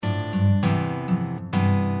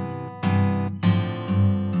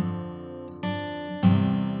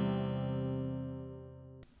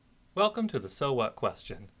Welcome to the So What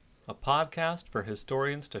Question, a podcast for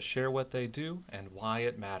historians to share what they do and why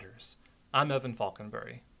it matters. I'm Evan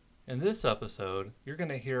Falconberry. In this episode, you're going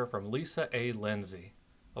to hear from Lisa A. Lindsay,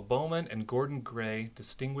 a Bowman and Gordon Gray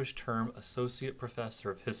Distinguished Term Associate Professor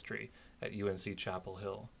of History at UNC Chapel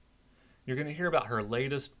Hill. You're going to hear about her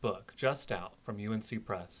latest book, just out from UNC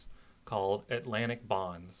Press, called Atlantic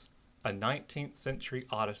Bonds, a 19th-Century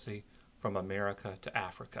Odyssey from America to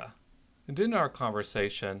Africa. And in our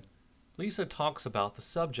conversation, Lisa talks about the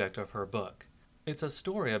subject of her book. It's a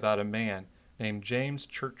story about a man named James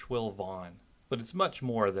Churchill Vaughan, but it's much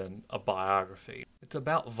more than a biography. It's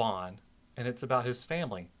about Vaughan, and it's about his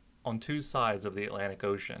family on two sides of the Atlantic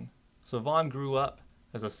Ocean. So Vaughan grew up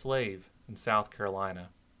as a slave in South Carolina,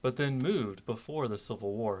 but then moved before the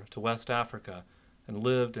Civil War to West Africa and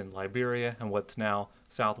lived in Liberia and what's now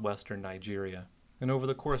southwestern Nigeria. And over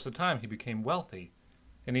the course of time, he became wealthy,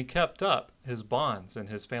 and he kept up his bonds and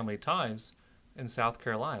his family ties in South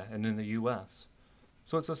Carolina and in the U.S.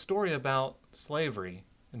 So it's a story about slavery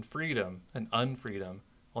and freedom and unfreedom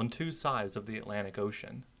on two sides of the Atlantic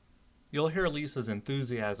Ocean. You'll hear Lisa's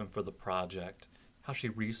enthusiasm for the project, how she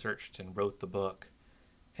researched and wrote the book,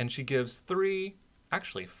 and she gives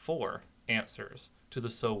four answers to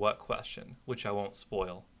the so what question, which I won't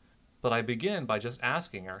spoil. But I begin by just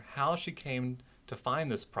asking her how she came to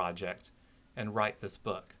find this project and write this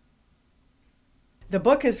book. The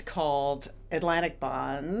book is called Atlantic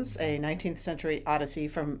Bonds, a 19th-Century Odyssey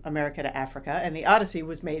from America to Africa. And the Odyssey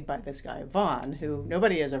was made by this guy, Vaughan, who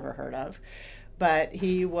nobody has ever heard of. But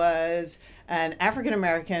he was an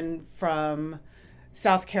African-American from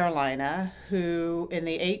South Carolina who, in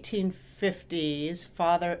the 1850s,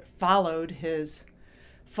 followed his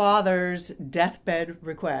father's deathbed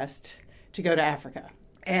request to go to Africa.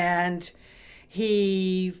 And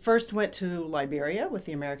he first went to Liberia with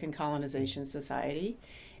the American Colonization Society,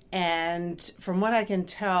 and from what I can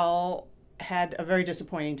tell, had a very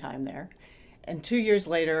disappointing time there. And 2 years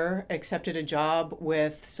later, accepted a job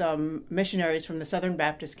with some missionaries from the Southern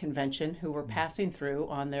Baptist Convention who were passing through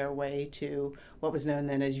on their way to what was known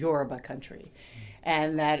then as Yoruba country.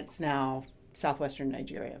 And that's now southwestern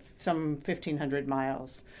Nigeria, some 1,500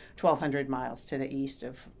 miles, 1,200 miles to the east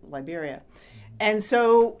of Liberia. And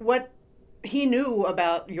so what he knew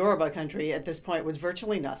about Yoruba country at this point was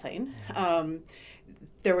virtually nothing.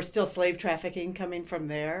 There was still slave trafficking coming from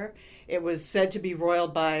there. It was said to be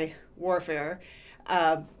roiled by warfare.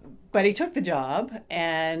 But he took the job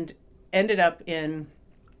and ended up in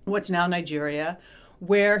what's now Nigeria,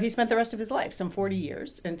 where he spent the rest of his life, some 40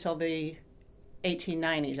 years, until the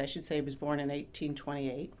 1890s. I should say he was born in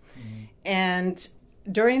 1828. And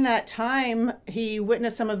during that time, he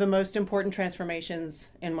witnessed some of the most important transformations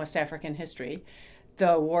in West African history.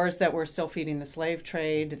 The wars that were still feeding the slave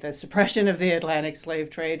trade, the suppression of the Atlantic slave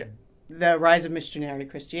trade, the rise of missionary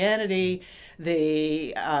Christianity,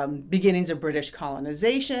 the beginnings of British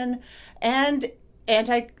colonization, and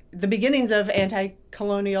the beginnings of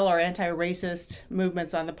anti-colonial or anti-racist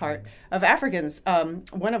movements on the part of Africans,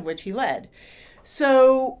 one of which he led.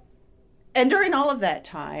 So, and during all of that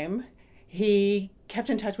time, he kept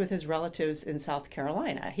in touch with his relatives in South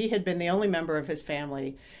Carolina. He had been the only member of his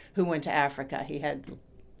family who went to Africa. He had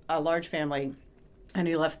a large family, and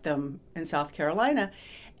he left them in South Carolina.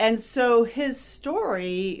 And so his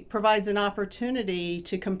story provides an opportunity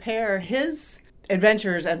to compare his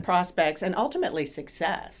adventures and prospects and ultimately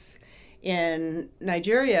success in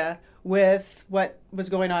Nigeria with what was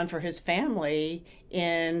going on for his family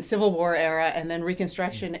in Civil War era and then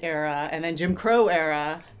Reconstruction era and then Jim Crow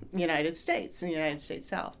era United States and United States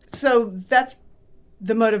South. So that's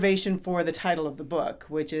the motivation for the title of the book,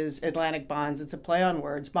 which is Atlantic Bonds. It's a play on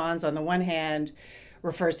words. Bonds, on the one hand,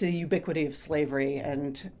 refers to the ubiquity of slavery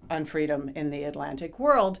and unfreedom in the Atlantic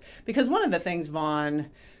world, because one of the things Vaughan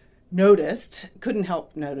couldn't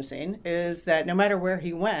help noticing, is that no matter where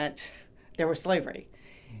he went, there was slavery.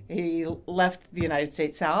 He left the United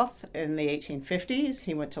States South in the 1850s.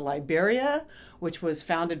 He went to Liberia, which was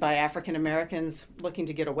founded by African Americans looking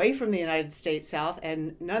to get away from the United States South,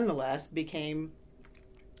 and nonetheless became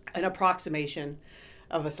an approximation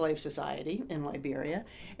of a slave society in Liberia.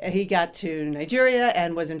 He got to Nigeria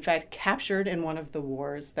and was in fact captured in one of the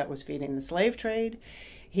wars that was feeding the slave trade.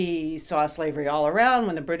 He saw slavery all around.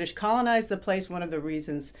 When the British colonized the place, one of the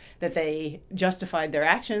reasons that they justified their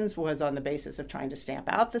actions was on the basis of trying to stamp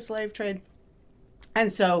out the slave trade. And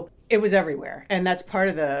so it was everywhere. And that's part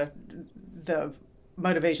of the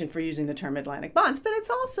motivation for using the term Atlantic bonds. But it's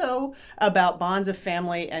also about bonds of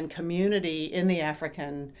family and community in the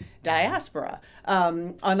African diaspora.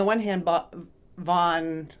 On the one hand,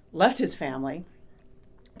 Vaughan left his family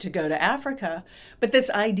to go to Africa. But this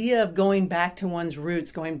idea of going back to one's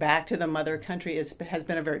roots, going back to the mother country has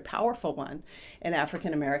been a very powerful one in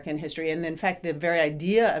African American history. And in fact, the very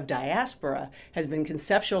idea of diaspora has been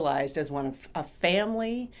conceptualized as one of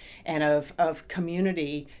family and of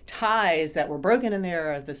community ties that were broken in the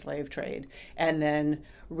era of the slave trade and then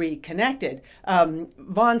reconnected.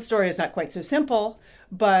 Vaughn's story is not quite so simple,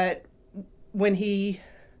 but when he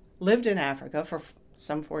lived in Africa for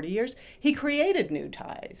some 40 years, he created new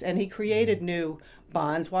ties and he created new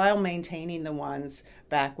bonds while maintaining the ones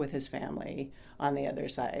back with his family on the other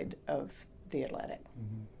side of the Atlantic.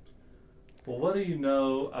 Mm-hmm. Well, what do you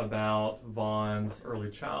know about Vaughn's early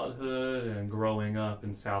childhood and growing up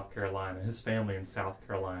in South Carolina, his family in South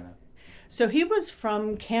Carolina? So he was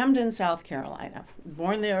from Camden, South Carolina,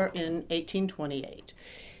 born there in 1828.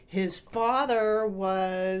 His father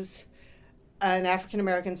was an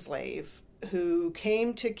African-American slave who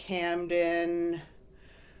came to Camden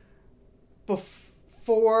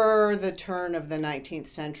before the turn of the 19th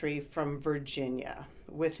century from Virginia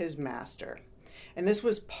with his master. And this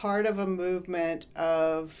was part of a movement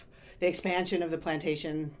of the expansion of the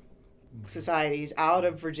plantation societies out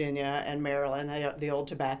of Virginia and Maryland, the old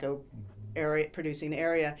tobacco area, producing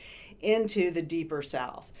area, into the deeper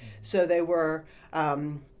South. So they were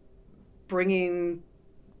bringing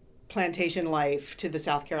plantation life to the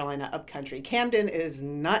South Carolina upcountry. Camden is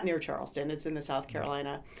not near Charleston. It's in the South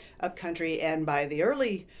Carolina upcountry. And by the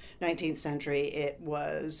early 19th century, it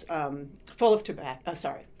was full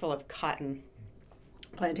of cotton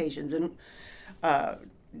plantations. And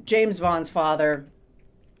James Vaughn's father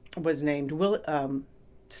was named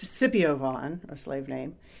Scipio Vaughn, a slave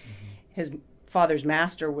name. Mm-hmm. His father's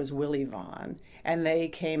master was Willie Vaughn. And they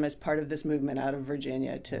came as part of this movement out of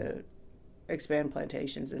Virginia to expand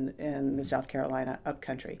plantations in the South Carolina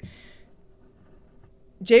upcountry.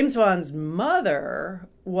 James Vaughn's mother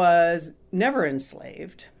was never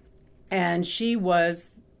enslaved, and she was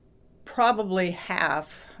probably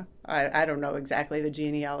half, I don't know exactly the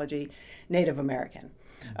genealogy, Native American.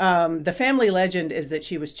 The family legend is that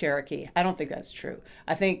she was Cherokee. I don't think that's true.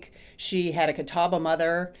 I think she had a Catawba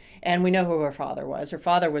mother, and we know who her father was. Her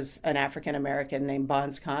father was an African-American named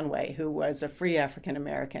Bonds Conway, who was a free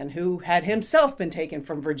African-American who had himself been taken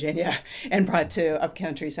from Virginia and brought to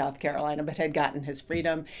upcountry South Carolina, but had gotten his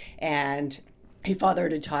freedom, and he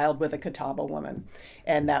fathered a child with a Catawba woman,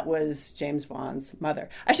 and that was James Vaughn's mother.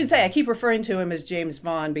 I should say, I keep referring to him as James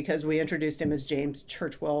Vaughn because we introduced him as James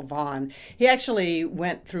Churchwell Vaughn. He actually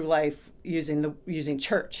went through life using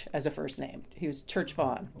Church as a first name. He was Church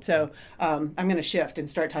Vaughn. So I'm going to shift and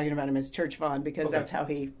start talking about him as Church Vaughn because that's how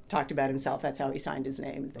he talked about himself. That's how he signed his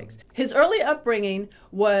name and things. His early upbringing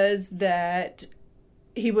was that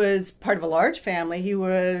he was part of a large family. He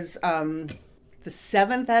was the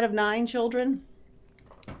seventh out of 9 children.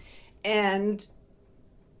 And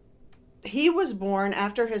he was born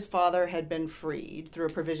after his father had been freed through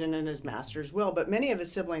a provision in his master's will, but many of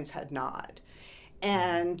his siblings had not.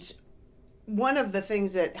 And one of the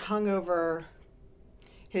things that hung over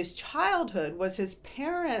his childhood was his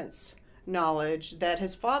parents' knowledge that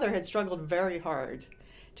his father had struggled very hard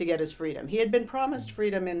to get his freedom. He had been promised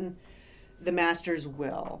freedom in the master's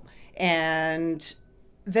will, and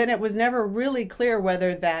then it was never really clear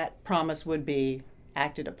whether that promise would be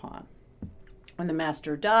acted upon. When the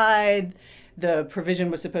master died, the provision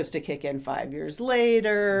was supposed to kick in 5 years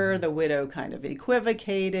later. The widow kind of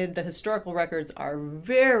equivocated. The historical records are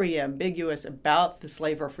very ambiguous about the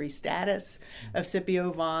slave or free status of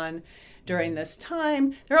Scipio Vaughn during this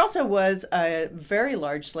time. There also was a very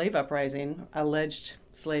large slave uprising, alleged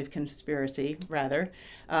slave conspiracy, rather,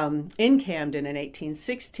 in Camden in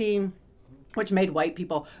 1816, which made white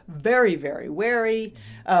people very, very wary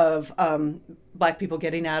of Black people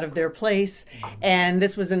getting out of their place. And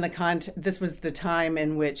this was this was the time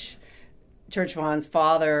in which Church Vaughn's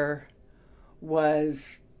father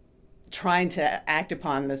was trying to act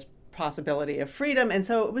upon this possibility of freedom. And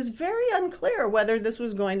so it was very unclear whether this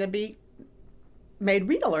was going to be made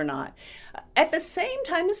real or not. At the same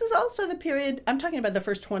time, this is also the period, I'm talking about the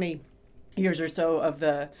first 20 years or so of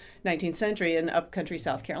the 19th century in upcountry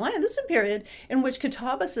South Carolina. This is a period in which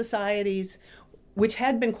Catawba societies, which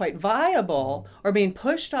had been quite viable, are being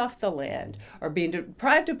pushed off the land, or being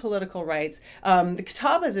deprived of political rights. The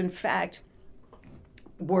Catawbas, in fact,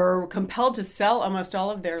 were compelled to sell almost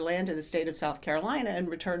all of their land in the state of South Carolina in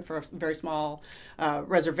return for a very small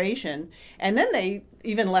reservation. And then they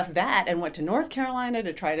even left that and went to North Carolina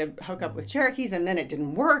to try to hook up with Cherokees, and then it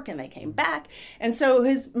didn't work, and they came back. And so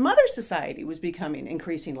his mother's society was becoming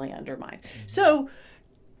increasingly undermined. So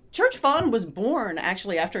Church Vaughn was born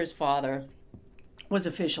actually after his father was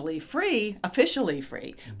officially free,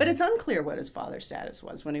 but it's unclear what his father's status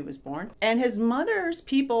was when he was born. And his mother's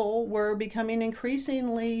people were becoming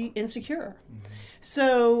increasingly insecure.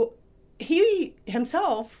 So he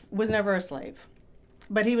himself was never a slave,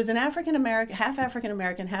 but he was an African American,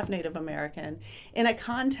 half Native American, in a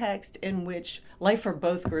context in which life for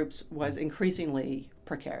both groups was increasingly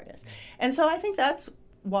precarious. And so I think that's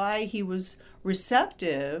why he was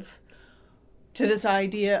receptive to this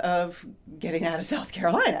idea of getting out of South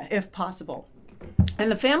Carolina, if possible. And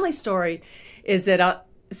the family story is that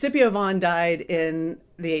Scipio Vaughn died in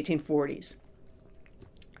the 1840s.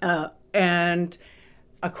 And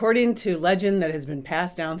according to legend that has been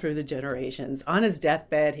passed down through the generations, on his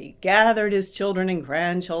deathbed, he gathered his children and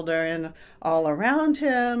grandchildren all around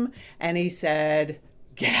him, and he said,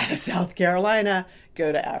 "Get out of South Carolina,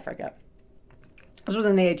 go to Africa." This was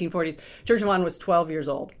in the 1840s. Church Vaughn was 12 years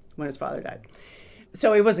old when his father died.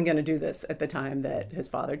 So he wasn't going to do this at the time that his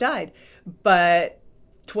father died. But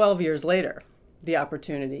 12 years later, the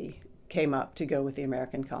opportunity came up to go with the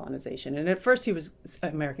American colonization. And at first he was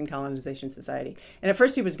American Colonization Society. And at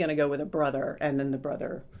first he was going to go with a brother, and then the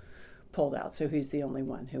brother pulled out. So he's the only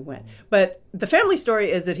one who went. But the family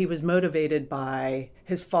story is that he was motivated by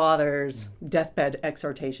his father's deathbed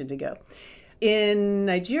exhortation to go. In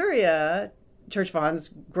Nigeria, Church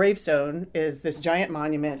Vaughn's gravestone is this giant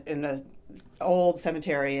monument in an old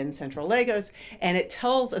cemetery in central Lagos, and it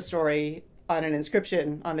tells a story on an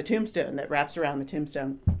inscription on the tombstone that wraps around the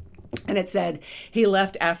tombstone. And it said he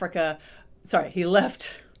left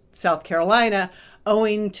South Carolina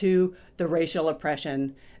owing to the racial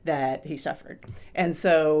oppression that he suffered. And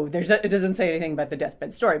so it doesn't say anything about the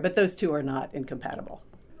deathbed story, but those two are not incompatible.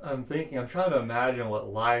 I'm trying to imagine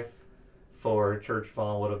what life for Church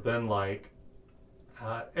Vaughn would have been like,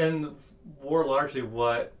 and more largely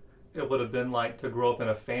what it would have been like to grow up in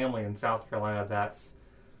a family in South Carolina that's,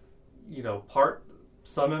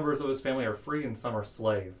 some members of his family are free and some are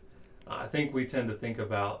slave. I think we tend to think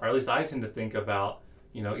about, or at least I tend to think about,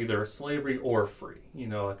 either slavery or free,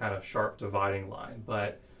 a kind of sharp dividing line.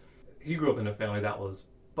 But he grew up in a family that was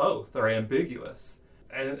both, or ambiguous.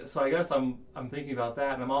 And so I guess I'm thinking about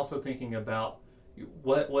that, and I'm also thinking about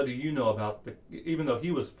what do you know about even though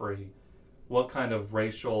he was free, what kind of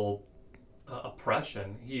racial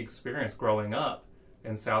oppression he experienced growing up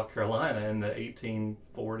in South Carolina in the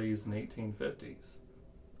 1840s and 1850s.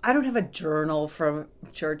 I don't have a journal from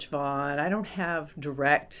Church Vaughn. I don't have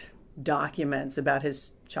direct documents about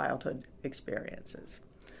his childhood experiences.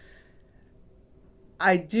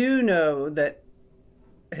 I do know that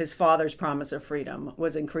his father's promise of freedom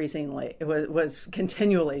was was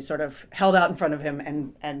continually sort of held out in front of him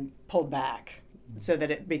and pulled back so that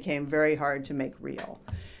it became very hard to make real.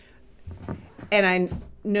 And I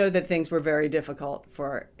know that things were very difficult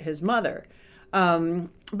for his mother.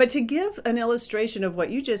 But to give an illustration of what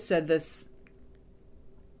you just said, this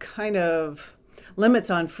kind of limits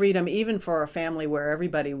on freedom, even for a family where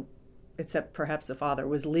everybody, except perhaps the father,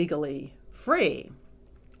 was legally free,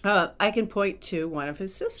 I can point to one of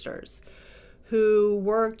his sisters who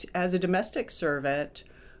worked as a domestic servant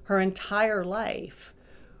her entire life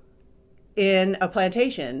in a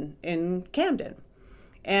plantation in Camden.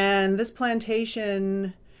 And this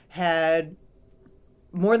plantation had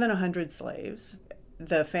more than 100 slaves.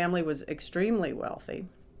 The family was extremely wealthy.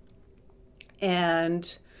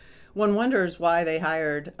 And one wonders why they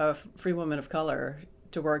hired a free woman of color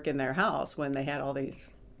to work in their house when they had all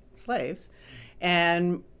these slaves.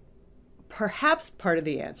 And perhaps part of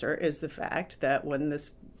the answer is the fact that when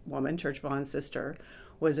this woman, Church Vaughn's sister,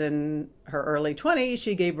 was in her early 20s,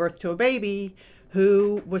 she gave birth to a baby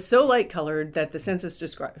who was so light-colored that the census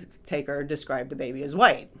taker described the baby as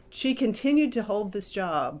white. She continued to hold this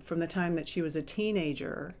job from the time that she was a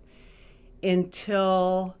teenager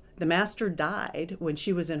until the master died when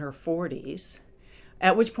she was in her 40s,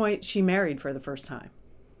 at which point she married for the first time.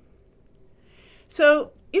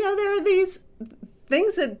 So, there are these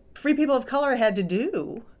things that free people of color had to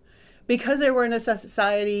do because they were in a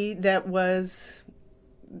society that was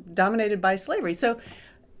dominated by slavery. So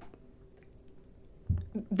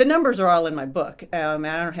the numbers are all in my book. I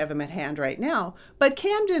don't have them at hand right now. But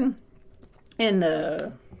Camden in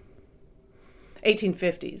the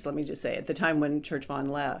 1850s, let me just say, at the time when Church Vaughn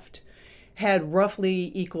left, had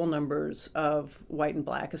roughly equal numbers of white and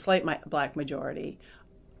black, a slight black majority.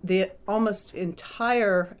 The almost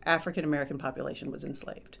entire African American population was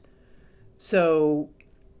enslaved. So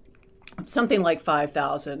something like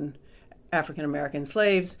 5,000 African American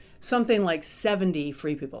slaves, something like 70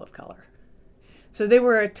 free people of color. So they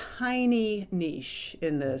were a tiny niche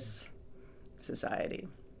in this society.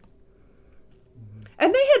 Mm-hmm.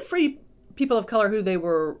 And they had free people of color who they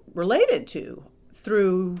were related to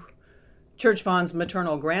through Church Vaughn's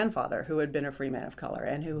maternal grandfather, who had been a free man of color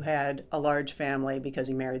and who had a large family because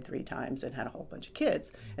he married 3 times and had a whole bunch of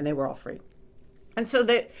kids, and they were all free. And so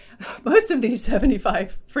most of these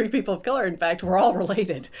 75 free people of color, in fact, were all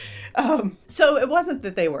related. So it wasn't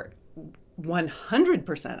that they were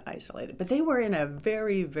 100% isolated, but they were in a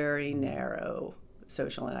very, very narrow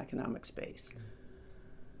social and economic space.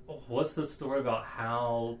 What's the story about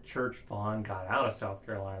how Church Vaughn got out of South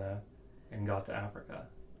Carolina and got to Africa?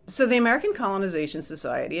 So the American Colonization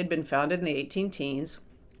Society had been founded in the 18 teens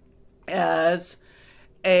as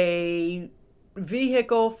a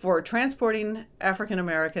vehicle for transporting African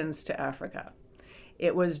Americans to Africa.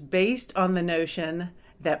 It was based on the notion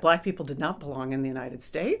that Black people did not belong in the United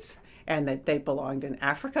States and that they belonged in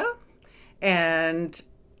Africa. And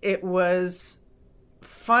it was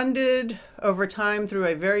funded over time through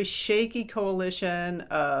a very shaky coalition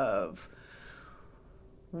of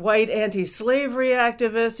white anti-slavery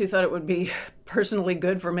activists who thought it would be personally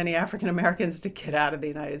good for many African Americans to get out of the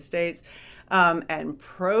United States, and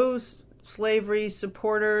pro-slavery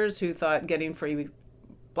supporters who thought getting free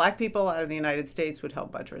Black people out of the United States would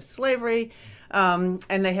help buttress slavery, and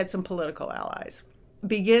they had some political allies.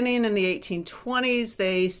 Beginning in the 1820s,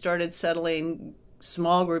 they started settling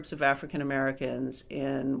small groups of African Americans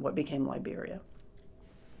in what became Liberia.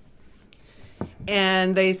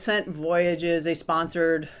 And they sent voyages, they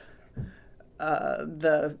sponsored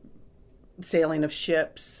the sailing of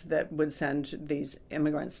ships that would send these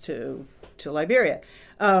immigrants to Liberia.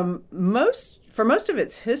 For most of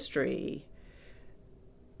its history,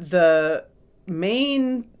 the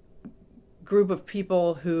main group of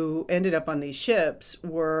people who ended up on these ships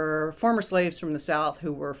were former slaves from the South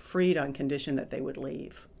who were freed on condition that they would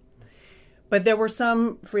leave. But there were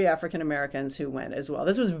some free African Americans who went as well.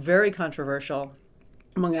 This was very controversial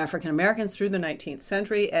among African Americans through the 19th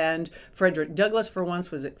century, and Frederick Douglass, for one,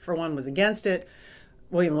 was against it.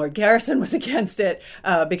 William Lloyd Garrison was against it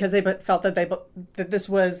because they felt that this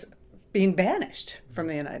was being banished from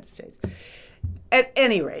the United States. At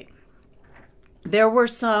any rate, there were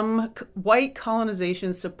some white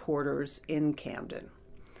colonization supporters in Camden,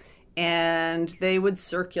 and they would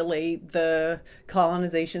circulate the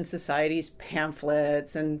Colonization Society's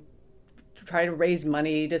pamphlets and try to raise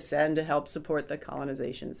money to send to help support the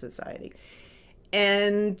Colonization Society.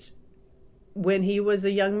 And when he was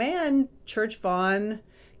a young man, Church Vaughn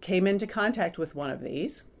came into contact with one of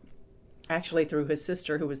these, actually through his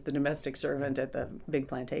sister, who was the domestic servant at the big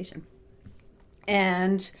plantation.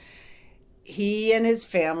 And he and his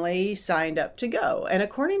family signed up to go. And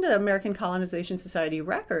according to the American Colonization Society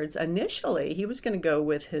records, initially he was going to go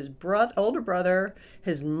with his older brother,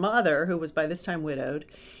 his mother, who was by this time widowed,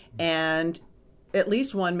 and at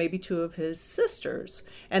least one, maybe 2 of his sisters.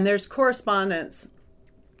 And there's correspondence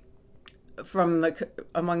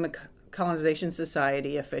among the Colonization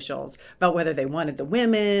Society officials about whether they wanted the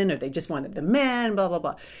women or they just wanted the men, blah, blah,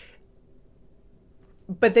 blah.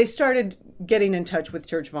 But they started getting in touch with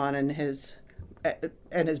Church Vaughn and his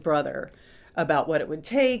brother about what it would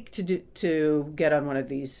take to get on one of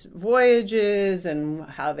these voyages and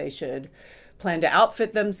how they should plan to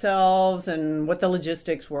outfit themselves and what the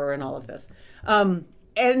logistics were and all of this.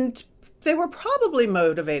 And they were probably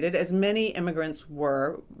motivated, as many immigrants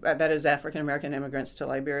were, that is African American immigrants to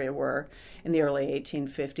Liberia were in the early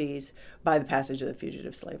 1850s, by the passage of the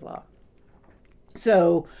Fugitive Slave Law.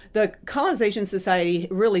 So the Colonization Society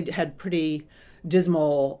really had pretty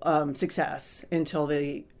dismal success until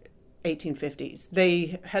the 1850s.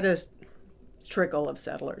 They had a trickle of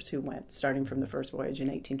settlers who went, starting from the first voyage in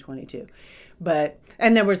 1822.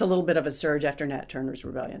 And there was a little bit of a surge after Nat Turner's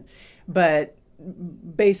rebellion. But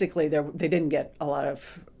basically, they didn't get a lot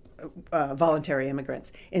of voluntary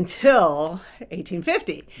immigrants until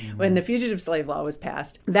 1850, when the Fugitive Slave Law was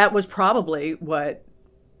passed. That was probably what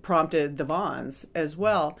prompted the Vaughns as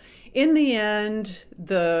well. In the end,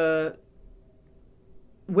 the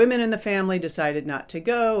women in the family decided not to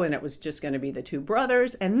go, and it was just going to be the 2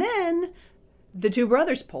 brothers. And then the 2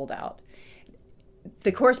 brothers pulled out.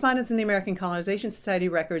 The correspondence in the American Colonization Society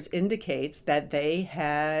records indicates that they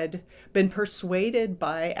had been persuaded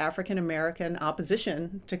by African American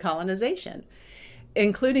opposition to colonization,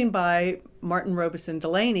 including by Martin Robeson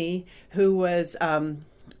Delaney, who was an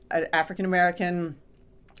African American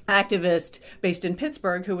activist based in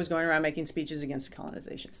Pittsburgh who was going around making speeches against the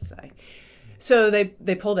Colonization Society. So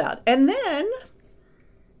they pulled out. And then,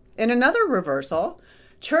 in another reversal,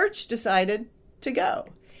 Church decided to go.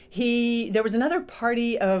 There was another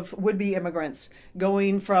party of would-be immigrants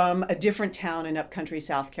going from a different town in upcountry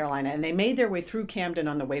South Carolina, and they made their way through Camden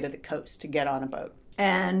on the way to the coast to get on a boat.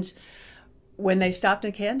 And when they stopped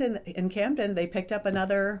in Camden, they picked up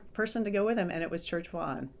another person to go with them, and it was Church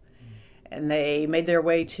Vaughan. And they made their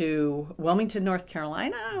way to Wilmington, North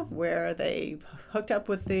Carolina, where they hooked up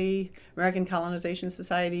with the American Colonization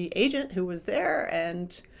Society agent who was there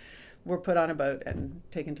and were put on a boat and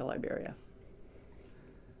taken to Liberia.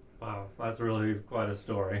 Wow, that's really quite a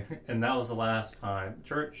story. And that was the last time.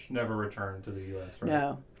 Church never returned to the U.S., right?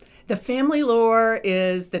 No. The family lore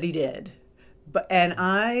is that he did. And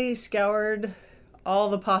I scoured all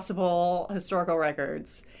the possible historical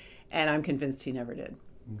records, and I'm convinced he never did.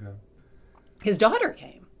 Okay. His daughter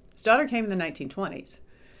came. His daughter came in the 1920s.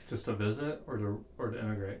 Just to visit or to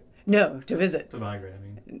immigrate? No, to visit. To migrate,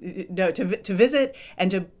 I mean. No, to visit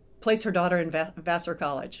and to place her daughter in Vassar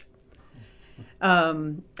College.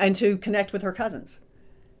 And to connect with her cousins,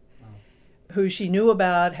 who she knew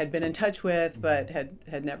about, had been in touch with, but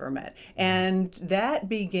had never met. And that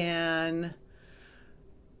began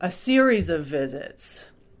a series of visits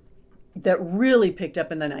that really picked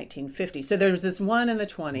up in the 1950s. So there was this one in the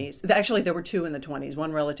 20s. Actually, there were two in the 20s.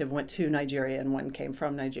 One relative went to Nigeria and one came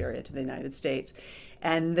from Nigeria to the United States.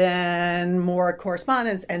 And then more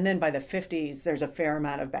correspondence. And then by the 50s, there's a fair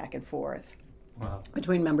amount of back and forth. Wow.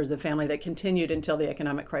 Between members of the family that continued until the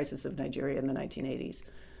economic crisis of Nigeria in the 1980s.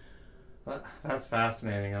 That's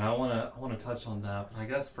fascinating, and I want to touch on that. But I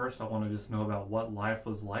guess first I want to just know about what life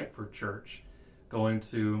was like for Church, going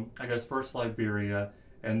to, I guess, first Liberia,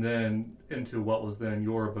 and then into what was then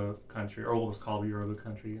Yoruba country, or what was called Yoruba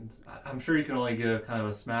country. And I'm sure you can only give kind of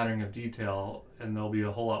a smattering of detail, and there'll be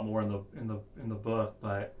a whole lot more in the book.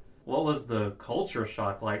 But what was the culture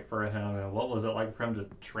shock like for him, and what was it like for him to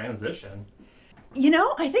transition? You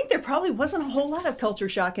know, I think there probably wasn't a whole lot of culture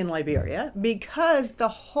shock in Liberia, because the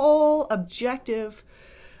whole objective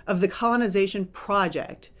of the colonization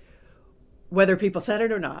project, whether people said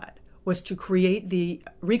it or not, was to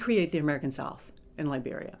recreate the American South in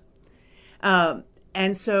Liberia.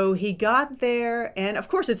 And so he got there, and of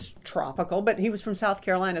course it's tropical, but he was from South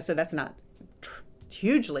Carolina, so that's not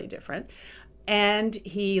hugely different. And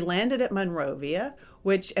he landed at Monrovia,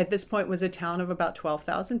 which at this point was a town of about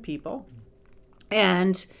 12,000 people.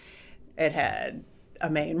 And it had a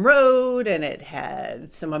main road, and it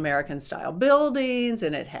had some American-style buildings,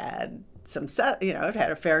 and it had it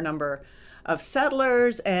had a fair number of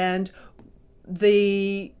settlers, and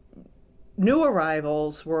the new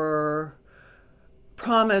arrivals were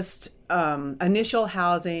promised initial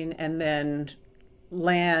housing and then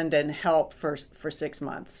land and help for 6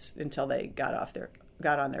 months until they got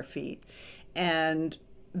on their feet. And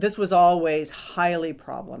this was always highly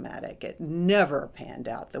problematic. It never panned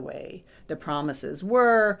out the way the promises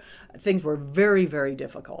were. Things were very, very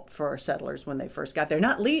difficult for settlers when they first got there,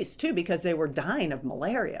 not least, too, because they were dying of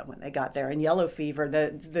malaria when they got there, and yellow fever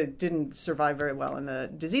that didn't survive very well in the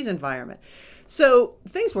disease environment. So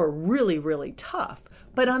things were really, really tough.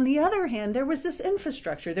 But on the other hand, there was this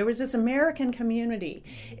infrastructure. There was this American community.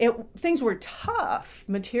 Things were tough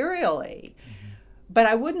materially. But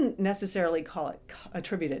I wouldn't necessarily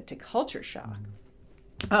attribute it to culture shock.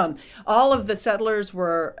 All of the settlers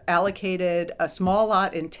were allocated a small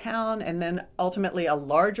lot in town, and then ultimately a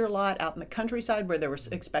larger lot out in the countryside where they were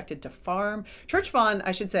expected to farm. Church Vaughan,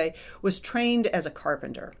 I should say, was trained as a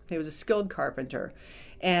carpenter. He was a skilled carpenter,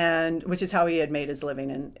 and which is how he had made his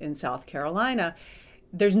living in South Carolina.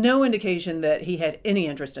 There's no indication that he had any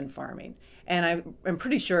interest in farming. And I'm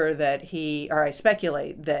pretty sure that I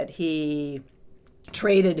speculate that he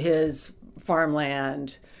traded his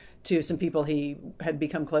farmland to some people he had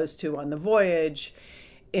become close to on the voyage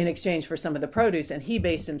in exchange for some of the produce, and he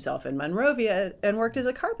based himself in Monrovia and worked as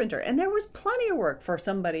a carpenter. And there was plenty of work for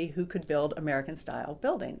somebody who could build American-style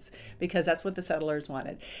buildings, because that's what the settlers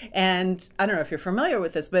wanted. And I don't know if you're familiar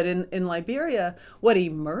with this, but in Liberia, what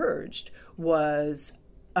emerged was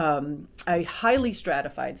a highly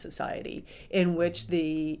stratified society in which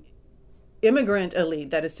the immigrant elite,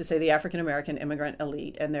 that is to say the African-American immigrant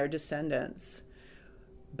elite and their descendants,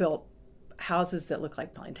 built houses that looked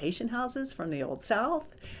like plantation houses from the Old South.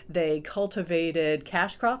 They cultivated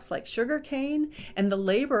cash crops like sugarcane, and the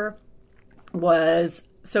labor was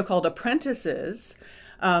so-called apprentices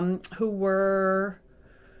who were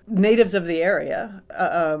natives of the area,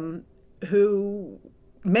 who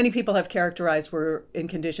many people have characterized were in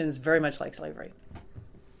conditions very much like slavery.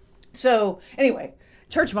 So anyway,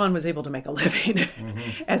 Church Vaughan was able to make a living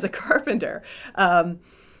as a carpenter.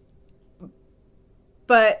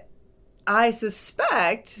 But I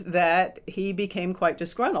suspect that he became quite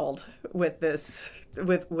disgruntled with this,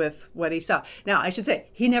 with what he saw. Now, I should say,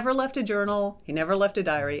 he never left a journal. He never left a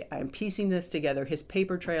diary. I'm piecing this together. His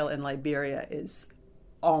paper trail in Liberia is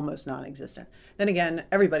almost non-existent. Then again,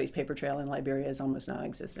 everybody's paper trail in Liberia is almost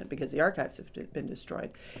non-existent because the archives have been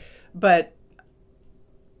destroyed. But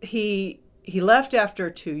he left after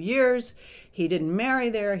 2 years. He didn't marry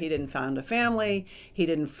there. He didn't found a family. He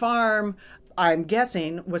didn't farm. I'm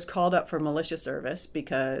guessing was called up for militia service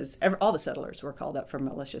because all the settlers were called up for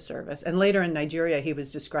militia service. And later in Nigeria, he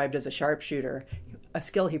was described as a sharpshooter, a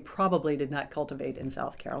skill he probably did not cultivate in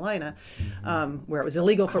South Carolina, where it was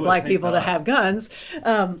illegal for black people to have guns.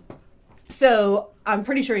 So I'm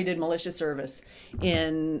pretty sure he did militia service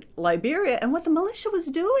in Liberia. And what the militia was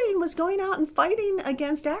doing was going out and fighting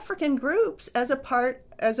against African groups as a part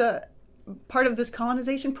of this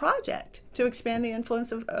colonization project to expand the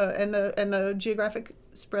influence of and the geographic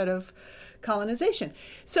spread of colonization.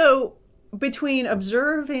 So between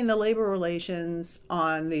observing the labor relations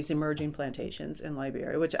on these emerging plantations in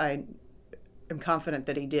Liberia, which I am confident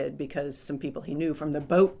that he did because some people he knew from the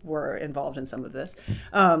boat were involved in some of this,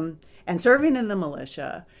 and serving in the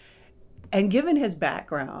militia, and given his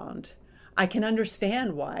background, I can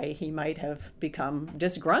understand why he might have become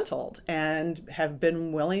disgruntled and have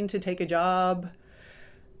been willing to take a job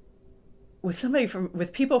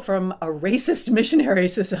with people from a racist missionary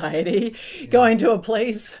society, going to a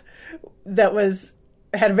place that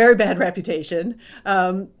had a very bad reputation.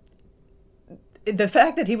 The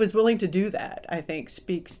fact that he was willing to do that, I think,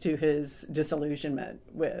 speaks to his disillusionment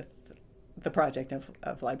with the project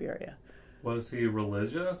of Liberia. Was he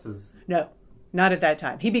religious? No. Not at that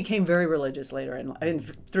time. He became very religious later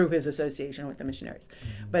and through his association with the missionaries.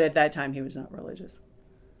 But at that time, he was not religious.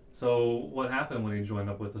 So what happened when he joined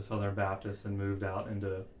up with the Southern Baptists and moved out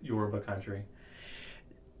into Yoruba country?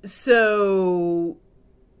 So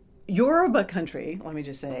Yoruba country, let me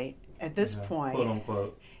just say, at this point, quote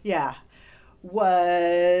unquote,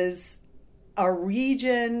 was a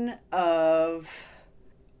region of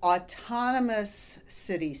autonomous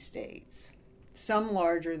city-states, some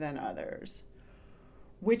larger than others,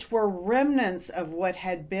 which were remnants of what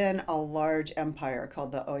had been a large empire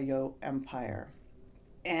called the Oyo Empire.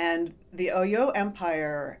 And the Oyo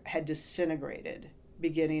Empire had disintegrated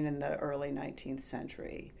beginning in the early 19th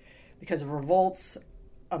century because of revolts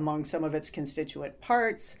among some of its constituent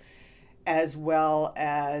parts, as well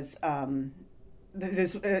as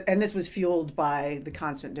this was fueled by the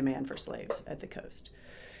constant demand for slaves at the coast.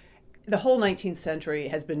 The whole 19th century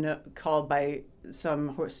has been called by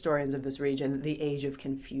some historians of this region the Age of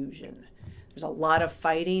Confusion. There's a lot of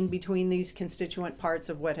fighting between these constituent parts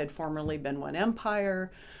of what had formerly been one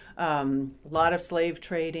empire, a lot of slave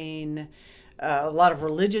trading, a lot of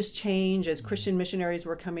religious change as Christian missionaries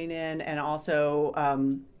were coming in, and also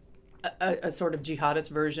a sort of jihadist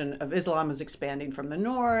version of Islam was expanding from the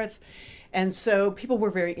north. And so people were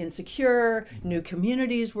very insecure, new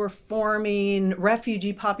communities were forming,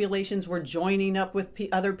 refugee populations were joining up with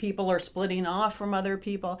other people or splitting off from other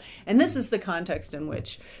people. And this is the context in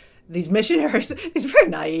which these missionaries, these very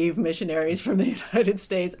naive missionaries from the United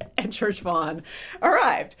States and Church Vaughan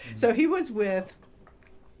arrived. So he was with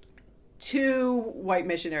 2 white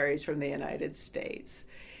missionaries from the United States,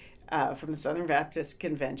 from the Southern Baptist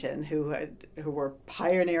Convention, who were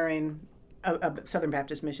pioneering a Southern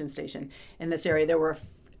Baptist mission station in this area. There were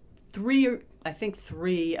 3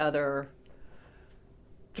 to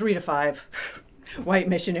 5 white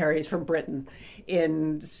missionaries from Britain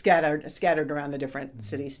scattered around the different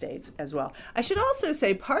city-states as well. I should also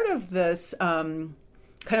say part of this kind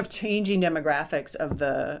of changing demographics of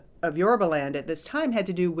Yoruba land at this time had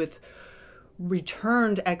to do with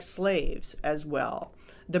returned ex-slaves as well.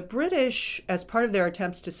 The British, as part of their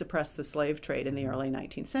attempts to suppress the slave trade in the early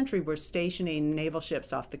 19th century, were stationing naval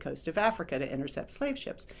ships off the coast of Africa to intercept slave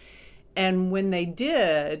ships. And when they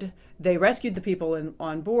did, they rescued the people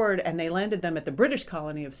on board and they landed them at the British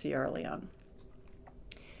colony of Sierra Leone.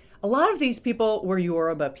 A lot of these people were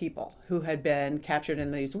Yoruba people who had been captured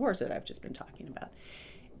in these wars that I've just been talking about.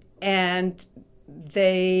 And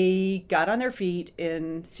they got on their feet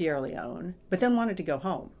in Sierra Leone, but then wanted to go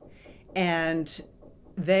home. And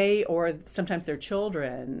they, or sometimes their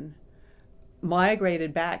children,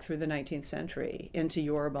 migrated back through the 19th century into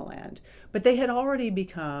Yoruba land. But they had already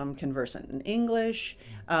become conversant in English.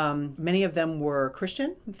 Many of them were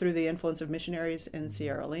Christian through the influence of missionaries in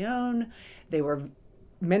Sierra Leone.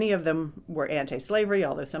 Many of them were anti-slavery,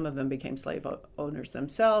 although some of them became slave owners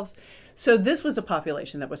themselves. So this was a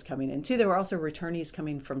population that was coming in too. There were also returnees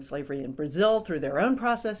coming from slavery in Brazil through their own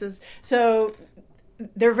processes. So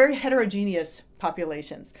they're very heterogeneous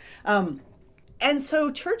populations. And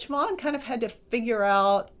so Church Vaughan kind of had to figure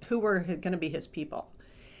out who were going to be his people.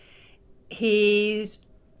 He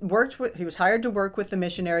was hired to work with the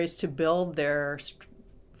missionaries to build their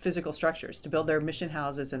physical structures, to build their mission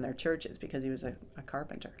houses and their churches, because he was a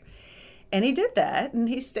carpenter. And he did that, and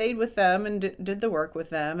he stayed with them and did the work with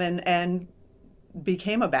them, and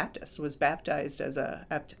became a Baptist, was baptized as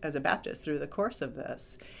a Baptist through the course of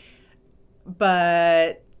this.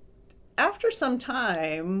 But after some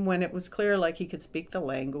time, when it was clear like he could speak the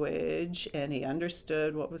language and he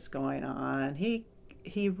understood what was going on,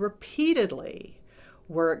 he repeatedly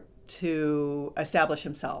worked to establish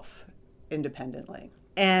himself independently.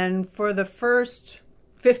 And for the first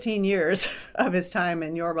 15 years of his time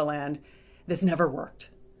in Yoruba land, this never worked.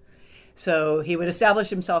 So he would establish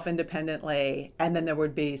himself independently, and then there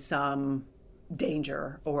would be some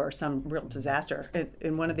danger or some real disaster.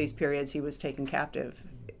 In one of these periods, he was taken captive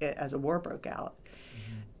as a war broke out.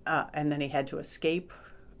 And then he had to escape.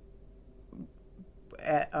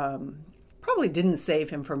 Probably didn't save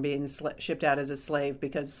him from being shipped out as a slave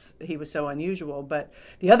because he was so unusual, but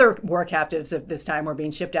the other war captives of this time were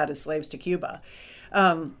being shipped out as slaves to Cuba,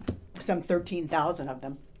 some 13,000 of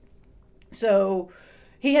them. So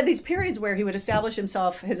he had these periods where he would establish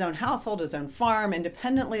himself, his own household, his own farm,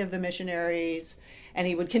 independently of the missionaries, and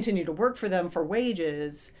he would continue to work for them for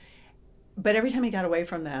wages. But every time he got away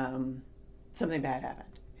from them, something bad happened.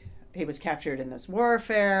 He was captured in this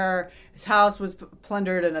warfare. His house was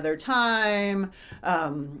plundered another time.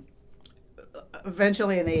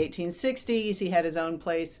 Eventually, in the 1860s, he had his own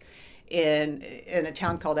place in a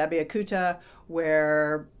town called Abeokuta,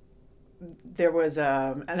 where there was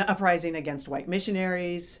an uprising against white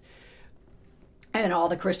missionaries, and all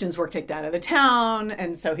the Christians were kicked out of the town,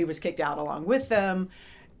 and so he was kicked out along with them.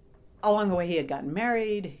 Along the way, he had gotten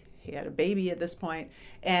married. He had a baby at this point.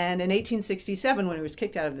 And in 1867, when he was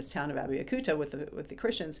kicked out of this town of Abeokuta with the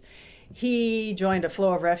Christians, he joined a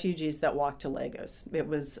flow of refugees that walked to Lagos. It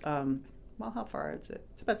was, how far is it?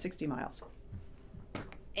 It's about 60 miles.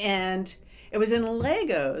 And it was in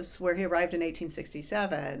Lagos, where he arrived in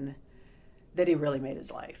 1867, that he really made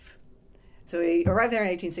his life. So he arrived there in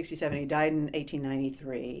 1867. He died in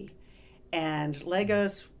 1893. And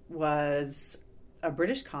Lagos was a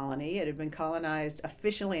British colony. It had been colonized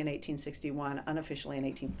officially in 1861, unofficially in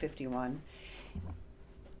 1851.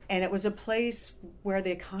 And it was a place where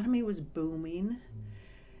the economy was booming.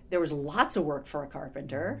 There was lots of work for a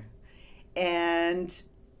carpenter. And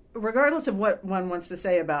regardless of what one wants to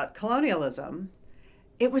say about colonialism,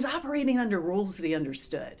 it was operating under rules that he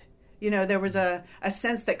understood. You know, there was a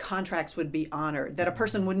sense that contracts would be honored, that a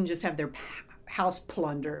person wouldn't just have their house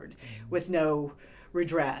plundered with no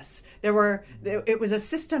redress. It was a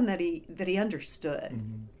system that he understood.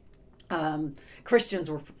 Christians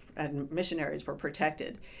and missionaries were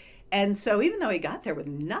protected. And so even though he got there with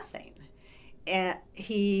nothing,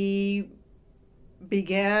 he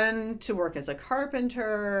began to work as a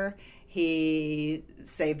carpenter. He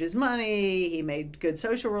saved his money. He made good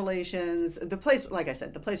social relations. The place, like I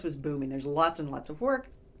said, the place was booming. There's lots and lots of work.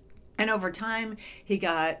 And over time, he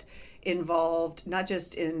got involved not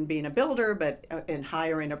just in being a builder, but in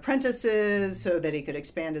hiring apprentices so that he could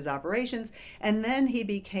expand his operations. And then he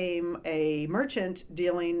became a merchant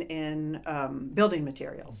dealing in building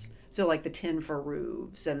materials. So like the tin for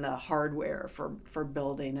roofs and the hardware for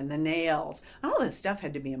building and the nails, all this stuff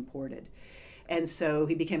had to be imported. And so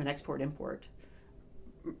he became an export-import.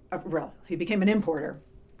 He became an importer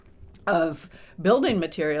of building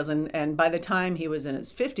materials, and by the time he was in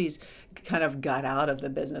his 50s, kind of got out of the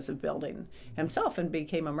business of building himself and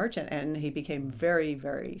became a merchant, and he became very,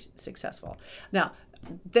 very successful. Now,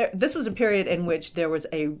 this was a period in which there was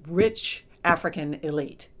a rich African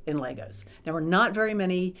elite in Lagos. There were not very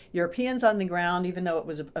many Europeans on the ground, even though it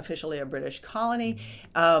was officially a British colony.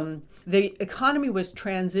 The economy was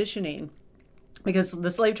transitioning because the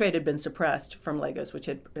slave trade had been suppressed from Lagos, which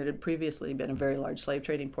it had previously been a very large slave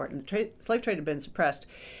trading port. And the slave trade had been suppressed,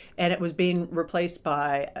 and it was being replaced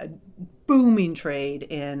by a booming trade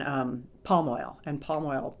in palm oil and palm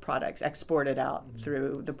oil products exported out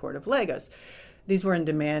through the port of Lagos. These were in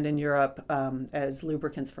demand in Europe as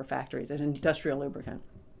lubricants for factories, an industrial lubricant.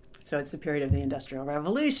 So it's the period of the Industrial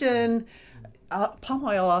Revolution. Palm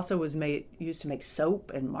oil also was used to make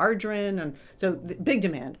soap and margarine, and so big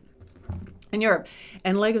demand in Europe.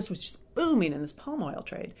 And Lagos was just booming in this palm oil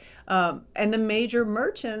trade. And the major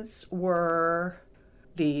merchants were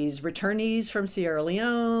these returnees from Sierra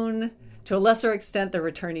Leone, to a lesser extent the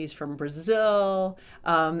returnees from Brazil,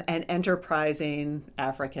 and enterprising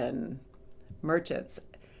African merchants.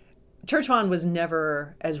 Churchman was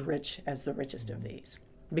never as rich as the richest of these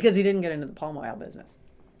because he didn't get into the palm oil business.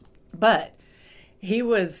 But he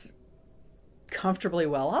was comfortably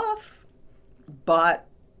well off, bought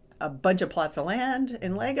a bunch of plots of land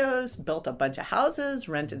in Lagos, built a bunch of houses,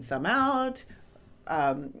 rented some out,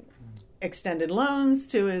 extended loans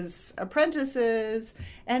to his apprentices,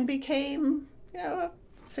 and became, a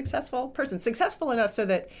successful person. Successful enough so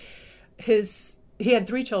that he had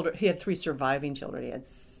 3 children. He had 3 surviving children. He had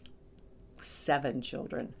 7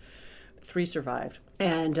 children. 3 survived,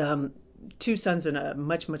 and 2 sons and a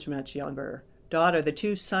much, much, much younger daughter. The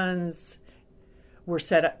 2 sons were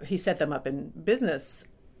set up. He set them up in business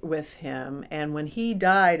with him, and when he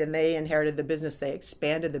died and they inherited the business, they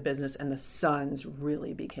expanded the business, and the sons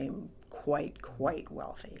really became quite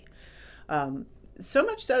wealthy. So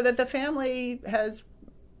much so that the family has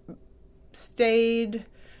stayed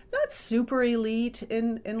not super elite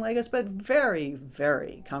in Lagos, but very,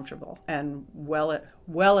 very comfortable and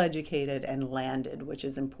well educated and landed, which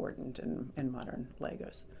is important in modern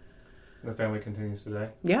Lagos. The family continues today?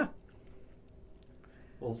 Yeah.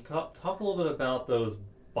 Well, talk a little bit about those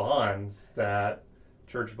bonds that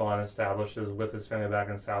Church Vaughn establishes with his family back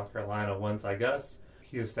in South Carolina once, I guess,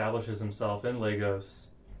 he establishes himself in Lagos.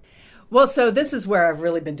 Well, so this is where I've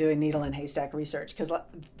really been doing needle and haystack research, because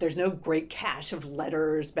there's no great cache of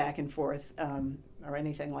letters back and forth or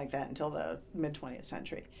anything like that until the mid-20th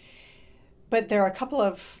century. But there are a couple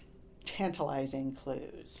of tantalizing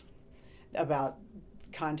clues about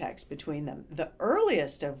contacts between them. The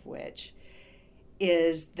earliest of which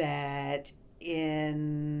is that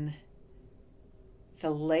in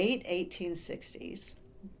the late 1860s,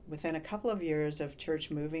 within a couple of years of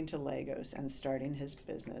Church moving to Lagos and starting his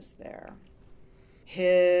business there,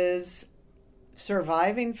 his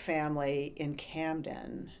surviving family in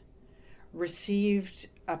Camden received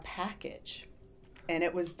a package, and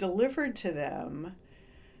it was delivered to them,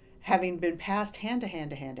 having been passed hand to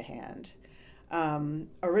hand to hand to hand,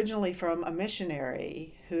 originally from a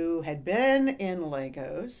missionary who had been in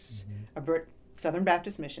Lagos, a Southern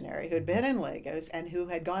Baptist missionary who had been in Lagos and who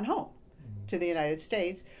had gone home to the United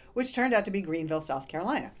States, which turned out to be Greenville, South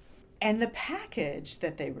Carolina. And the package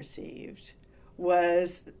that they received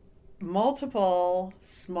was multiple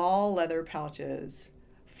small leather pouches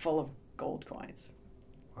full of gold coins.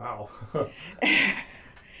 Wow.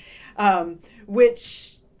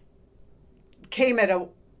 Which came at a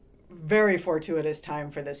very fortuitous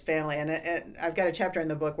time for this family. And I've got a chapter in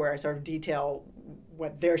the book where I sort of detail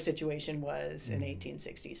what their situation was in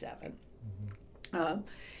 1867.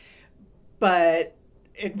 But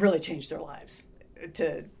it really changed their lives.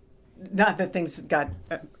 Not that things got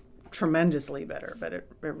tremendously better, but it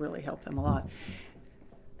really helped them a lot.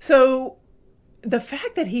 So the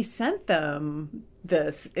fact that he sent them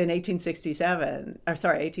this in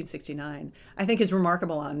 1869, I think is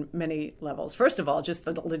remarkable on many levels. First of all, just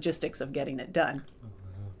the logistics of getting it done.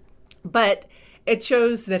 But it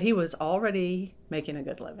shows that he was already making a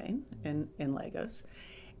good living in Lagos.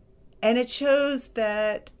 And it shows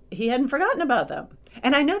that he hadn't forgotten about them.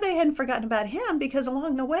 And I know they hadn't forgotten about him because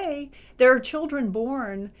along the way, there are children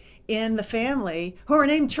born in the family who are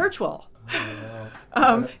named Churchwell.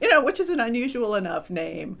 Which is an unusual enough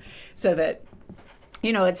name so that,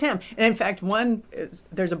 it's him. And in fact,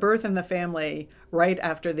 there's a birth in the family right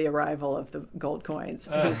after the arrival of the gold coins,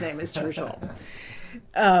 whose name is Churchwell.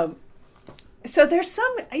 So there's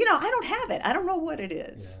some, I don't have it. I don't know what it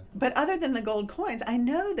is. Yeah. But other than the gold coins, I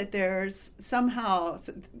know that there's somehow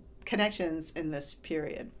connections in this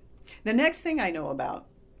period. The next thing I know about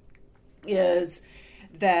is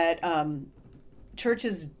that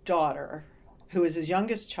Church's daughter, who was his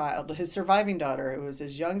youngest child, his surviving daughter, who was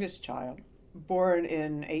his youngest child, born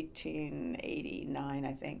in 1889,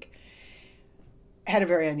 I think, had a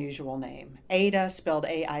very unusual name. Ada, spelled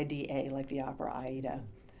A-I-D-A, like the opera Aida,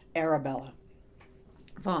 Arabella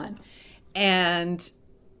Vaughn. And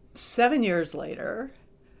 7 years later,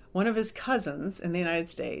 one of his cousins in the United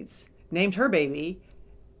States named her baby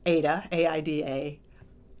Ada, A-I-D-A,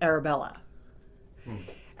 Arabella.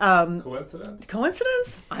 Coincidence?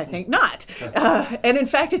 Coincidence? I think not. And in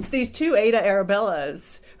fact, it's these 2 Ada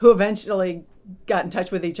Arabellas who eventually got in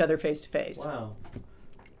touch with each other face to face. Wow.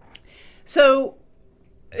 So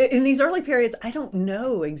in these early periods, I don't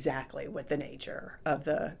know exactly what the nature of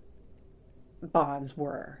the bonds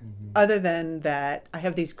were, other than that I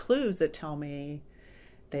have these clues that tell me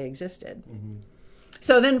they existed.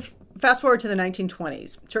 So then fast forward to the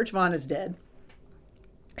 1920s. Church Vaughn is dead.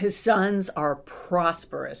 His sons are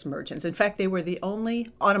prosperous merchants. In fact, they were the only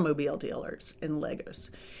automobile dealers in Lagos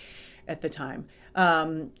at the time.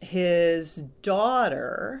 His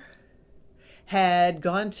daughter had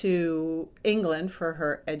gone to England for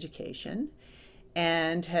her education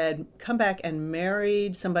and had come back and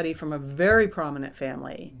married somebody from a very prominent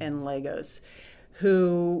family in Lagos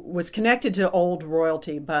who was connected to old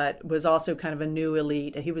royalty, but was also kind of a new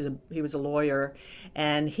elite. He was a lawyer,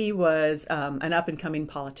 and he was an up and coming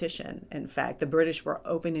politician. In fact, the British were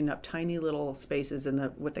opening up tiny little spaces in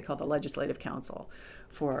what they call the Legislative Council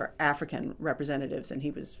for African representatives, and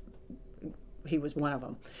he was one of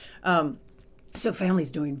them. So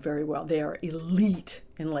family's doing very well. They are elite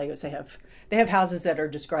in Lagos. They have houses that are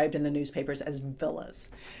described in the newspapers as villas.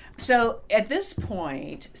 So at this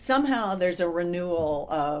point, somehow there's a renewal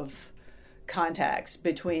of contacts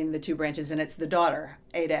between the two branches, and it's the daughter,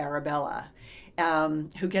 Ada Arabella,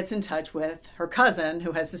 who gets in touch with her cousin,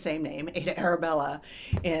 who has the same name, Ada Arabella,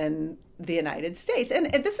 in the United States.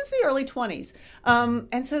 And this is the early 20s.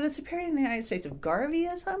 And so this is a period in the United States of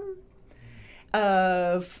Garveyism,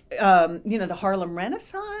 of the Harlem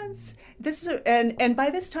Renaissance. And by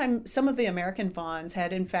this time, some of the American Vaughns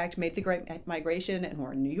had in fact made the Great Migration and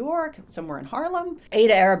were in New York. Some were in Harlem.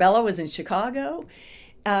 Ada Arabella was in Chicago,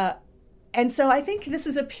 and so I think this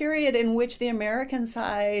is a period in which the American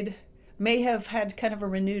side may have had kind of a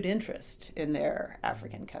renewed interest in their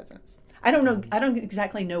African cousins. I don't know. I don't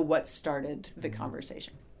exactly know what started the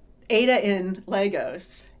conversation. Ada in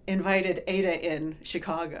Lagos invited Ada in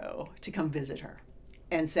Chicago to come visit her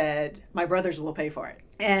and said, my brothers will pay for it.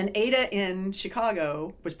 And Ada in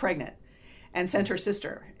Chicago was pregnant and sent her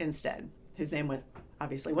sister instead, whose name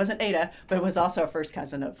obviously wasn't Ada, but it was also a first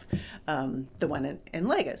cousin of the one in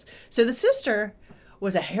Lagos. So the sister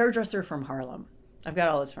was a hairdresser from Harlem. I've got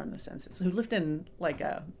all this from the census, who lived in like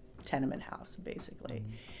a tenement house, basically.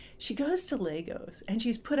 She goes to Lagos and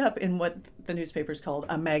she's put up in what the newspapers called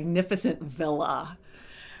a magnificent villa.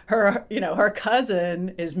 Her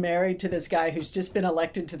cousin is married to this guy who's just been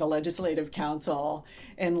elected to the Legislative Council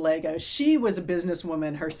in Lagos. She was a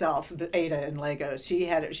businesswoman herself, Ada in Lagos.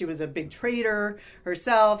 She was a big trader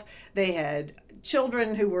herself. They had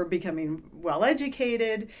children who were becoming well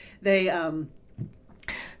educated. They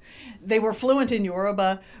were fluent in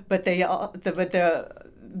Yoruba, but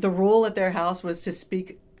the rule at their house was to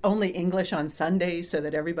speak only English on Sundays so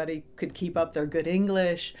that everybody could keep up their good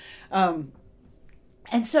English.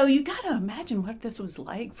 And so you got to imagine what this was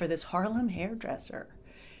like for this Harlem hairdresser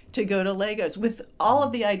to go to Lagos with all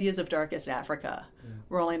of the ideas of Darkest Africa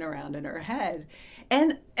rolling around in her head.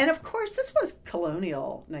 And of course, this was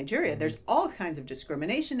colonial Nigeria. There's all kinds of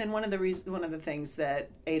discrimination. And one of the things that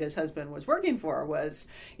Ada's husband was working for was,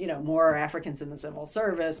 more Africans in the civil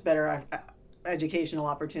service, better educational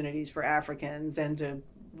opportunities for Africans, and to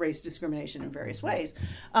race discrimination in various ways.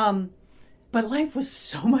 But life was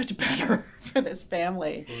so much better for this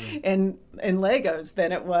family in Lagos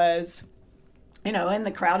than it was, in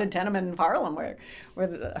the crowded tenement in Harlem where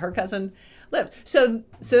her cousin lived. So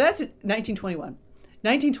that's 1921.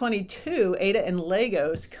 1922, Ada in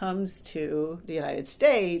Lagos comes to the United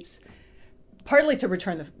States, partly to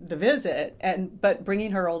return the visit, but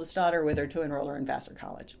bringing her oldest daughter with her to enroll her in Vassar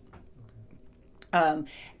College.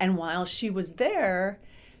 And while she was there,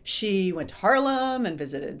 she went to Harlem and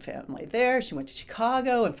visited family there. She went to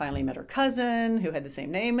Chicago and finally met her cousin, who had the same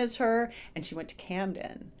name as her, and she went to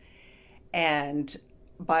Camden. And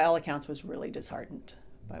by all accounts was really disheartened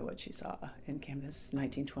by what she saw in Camden. This is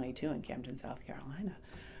 1922 in Camden, South Carolina.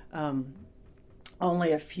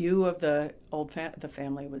 Only a few of the the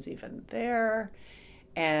family was even there,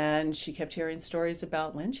 and she kept hearing stories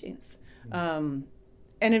about lynchings. And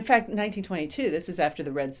in fact, 1922, this is after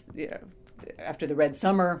the Red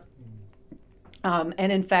Summer.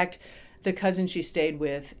 And in fact, the cousin she stayed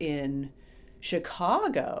with in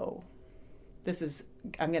Chicago,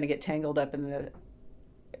 I'm going to get tangled up in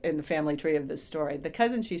the family tree of this story. The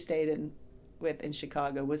cousin she stayed with in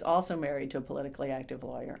Chicago was also married to a politically active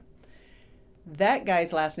lawyer. That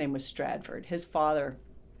guy's last name was Stradford. His father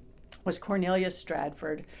was Cornelius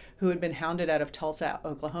Stradford, who had been hounded out of Tulsa,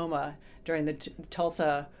 Oklahoma during the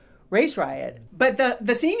Tulsa race riot. But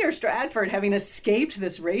the senior Stradford, having escaped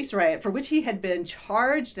this race riot for which he had been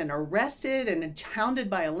charged and arrested and hounded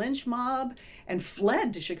by a lynch mob and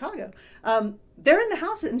fled to Chicago, they're in the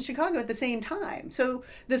house in Chicago at the same time. So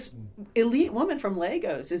this elite woman from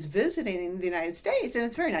Lagos is visiting the United States, and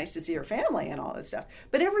it's very nice to see her family and all this stuff.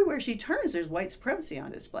 But everywhere she turns, there's white supremacy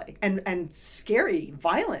on display, and scary,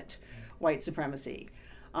 violent white supremacy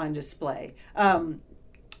on display. And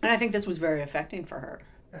I think this was very affecting for her.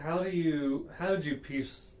 How did you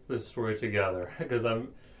piece this story together?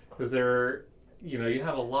 Because there, you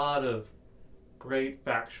have a lot of great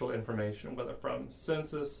factual information, whether from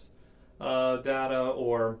census data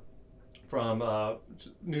or from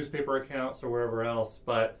newspaper accounts or wherever else.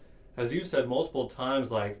 But as you said multiple times,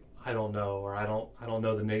 like, I don't know, or I don't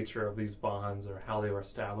know the nature of these bonds or how they were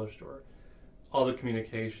established or all the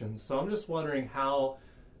communications. So I'm just wondering how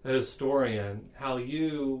a historian, how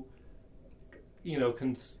you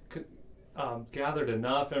gathered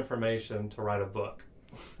enough information to write a book.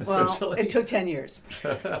 Well, it took 10 years.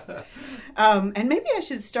 And maybe I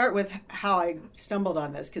should start with how I stumbled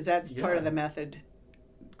on this, because that's part of the method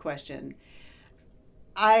question.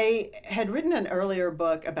 I had written an earlier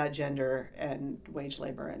book about gender and wage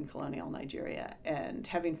labor in colonial Nigeria. And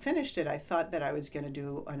having finished it, I thought that I was going to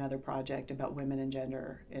do another project about women and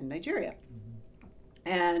gender in Nigeria. Mm-hmm.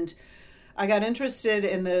 And I got interested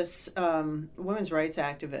in this women's rights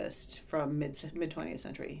activist from mid-20th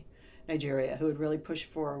century Nigeria who had really pushed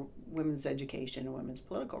for women's education and women's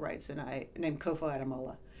political rights, and named Kofo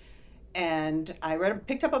Ademola. And I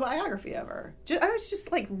picked up a biography of her. I was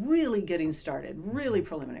just like really getting started, really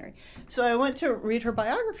preliminary. So I went to read her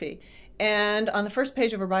biography. And on the first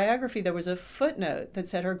page of her biography, there was a footnote that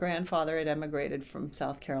said her grandfather had emigrated from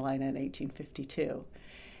South Carolina in 1852.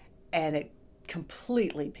 And it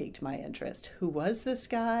completely piqued my interest. Who was this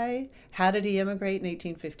guy? How did he immigrate in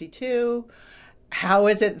 1852? How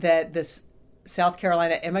is it that this South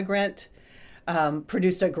Carolina immigrant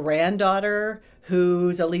produced a granddaughter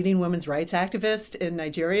who's a leading women's rights activist in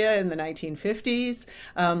Nigeria in the 1950s?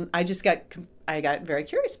 I got very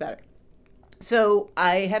curious about it. So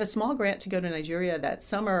I had a small grant to go to Nigeria that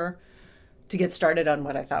summer to get started on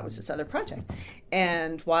what I thought was this other project.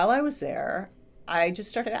 And while I was there, I just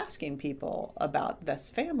started asking people about this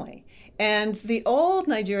family. And the old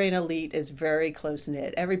Nigerian elite is very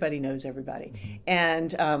close-knit. Everybody knows everybody. Mm-hmm.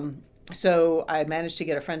 And so I managed to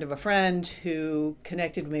get a friend of a friend who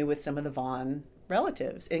connected me with some of the Vaughn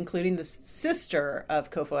relatives, including the sister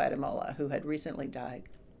of Kofo Ademola, who had recently died,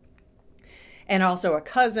 and also a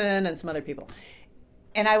cousin and some other people.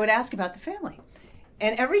 And I would ask about the family.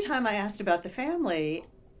 And every time I asked about the family,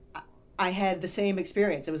 I had the same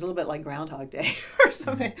experience. It was a little bit like Groundhog Day or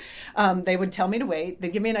something. They would tell me to wait.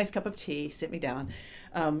 They'd give me a nice cup of tea, sit me down,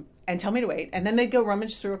 and tell me to wait. And then they'd go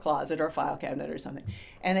rummage through a closet or a file cabinet or something.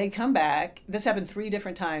 And they'd come back. This happened 3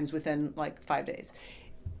 different times within like 5 days.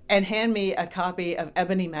 And hand me a copy of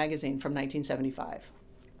Ebony magazine from 1975.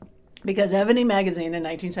 Because Ebony magazine in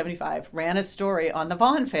 1975 ran a story on the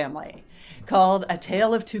Vaughn family called A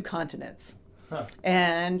Tale of Two Continents. Huh.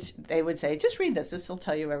 And they would say, just read this. This will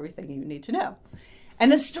tell you everything you need to know.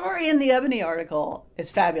 And the story in the Ebony article is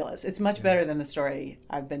fabulous. It's much better than the story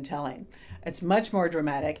I've been telling. It's much more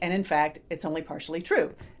dramatic. And in fact, it's only partially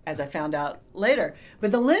true, as I found out later.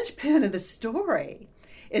 But the linchpin of the story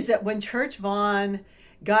is that when Church Vaughn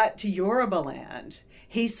got to Yoruba land,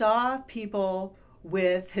 he saw people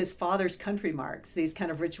with his father's country marks, these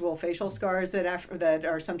kind of ritual facial scars that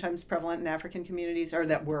are sometimes prevalent in African communities, or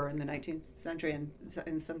that were in the 19th century and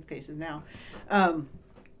in some cases now.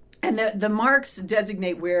 And the marks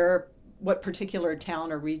designate what particular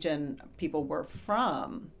town or region people were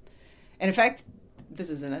from. And in fact,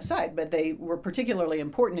 this is an aside, but they were particularly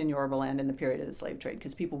important in Yoruba land in the period of the slave trade,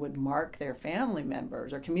 because people would mark their family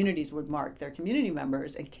members, or communities would mark their community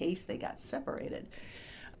members in case they got separated.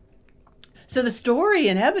 So the story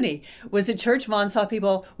in Ebony was that Church Vaughn saw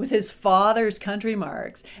people with his father's country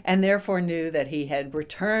marks and therefore knew that he had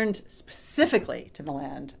returned specifically to the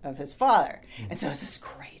land of his father. And so it's this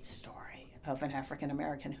great story of an African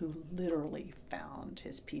American who literally found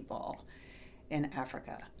his people in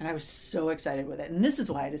Africa. And I was so excited with it. And this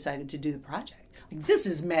is why I decided to do the project. Like, this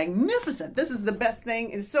is magnificent. This is the best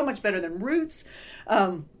thing. It's so much better than Roots.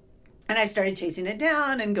 And I started chasing it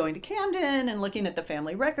down and going to Camden and looking at the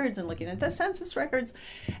family records and looking at the census records.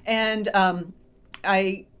 And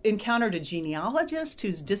I encountered a genealogist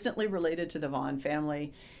who's distantly related to the Vaughn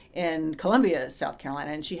family in Columbia, South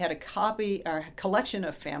Carolina. And she had a collection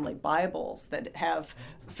of family Bibles that have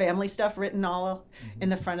family stuff written all in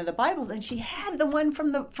the front of the Bibles. And she had the one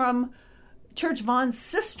from Church Vaughn's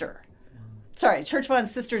sister. Sorry, Church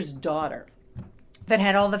Vaughn's sister's daughter, that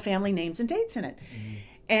had all the family names and dates in it.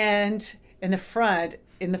 And in the front,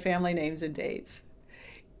 in the family names and dates,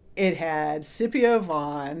 it had Scipio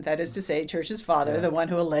Vaughn, that is to say, Church's father, the one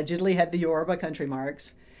who allegedly had the Yoruba country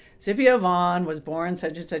marks. Scipio Vaughn was born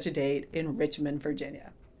such and such a date in Richmond,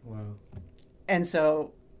 Virginia. Wow. And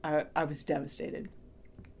so I was devastated,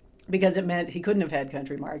 because it meant he couldn't have had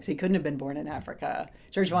country marks. He couldn't have been born in Africa.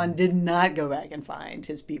 Church Vaughn did not go back and find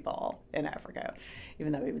his people in Africa,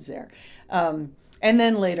 even though he was there. And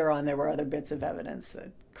then later on, there were other bits of evidence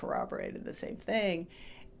that corroborated the same thing.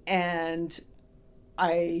 And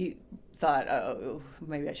I thought, oh,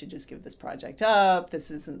 maybe I should just give this project up.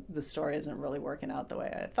 The story isn't really working out the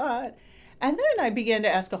way I thought. And then I began to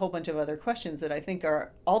ask a whole bunch of other questions that I think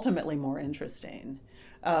are ultimately more interesting.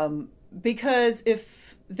 Because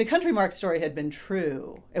if the Country Mark story had been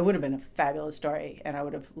true, it would have been a fabulous story, and I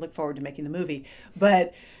would have looked forward to making the movie.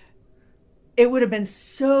 But it would have been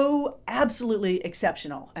so absolutely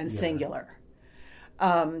exceptional and singular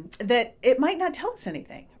that it might not tell us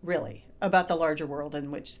anything, really, about the larger world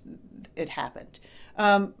in which it happened.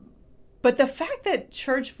 But the fact that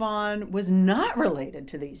Church Vaughan was not related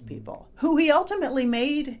to these people, who he ultimately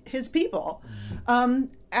made his people,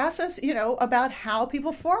 asks us, about how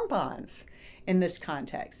people form bonds in this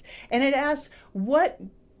context. And it asks,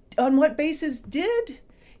 on what basis did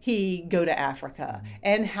he go to Africa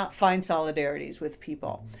and find solidarities with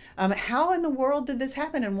people? How in the world did this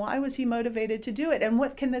happen, and why was he motivated to do it? And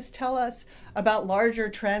what can this tell us about larger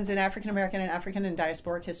trends in African-American and African and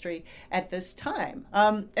diasporic history at this time?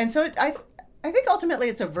 And so I think ultimately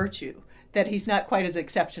it's a virtue that he's not quite as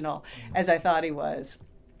exceptional as I thought he was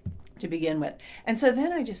to begin with. And so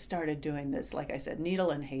then I just started doing this, like I said, needle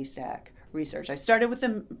and haystack research. I started with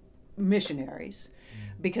the missionaries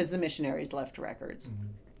because the missionaries left records.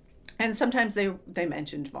 And sometimes they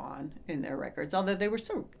mentioned Vaughan in their records, although they were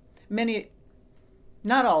so many,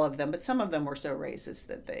 not all of them, but some of them were so racist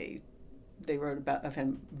that they wrote about of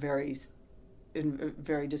him very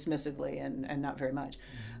dismissively and not very much.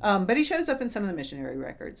 But he shows up in some of the missionary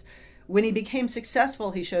records. When he became successful,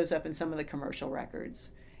 he shows up in some of the commercial records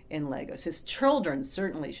in Lagos. His children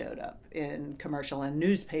certainly showed up in commercial and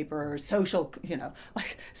newspaper, social,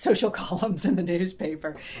 like social columns in the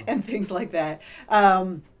newspaper and things like that.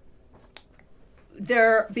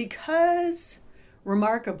 Because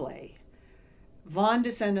remarkably, Vaughan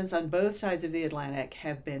descendants on both sides of the Atlantic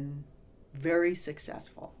have been very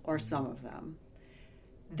successful, or some of them.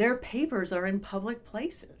 Their papers are in public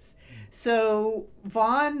places. So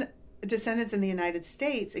Vaughan descendants in the United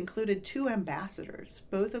States included 2 ambassadors,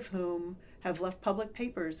 both of whom have left public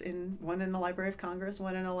papers, one in the Library of Congress,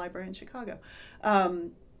 one in a library in Chicago.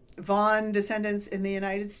 Vaughan descendants in the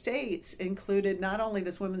United States included not only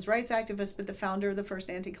this women's rights activist, but the founder of the first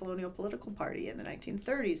anti-colonial political party in the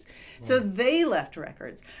 1930s. Wow. So they left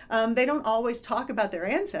records. They don't always talk about their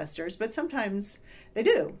ancestors, but sometimes they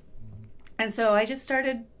do. And so I just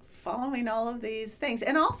started following all of these things.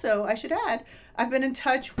 And also, I should add, I've been in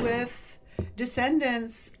touch with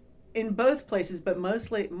descendants in both places, but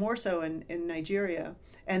mostly more so in Nigeria.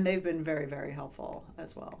 And they've been very, very helpful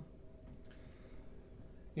as well.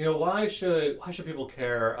 Why should people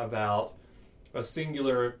care about not a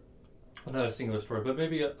singular story, but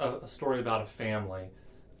maybe a story about a family?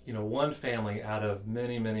 One family out of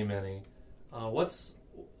many, many, many.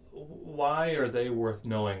 Why are they worth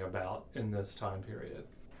knowing about in this time period?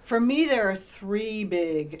 For me, there are 3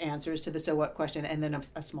 big answers to the so what question, and then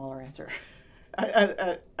a smaller answer,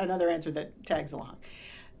 another answer that tags along.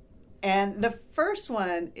 And the first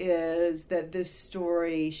one is that this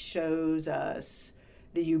story shows us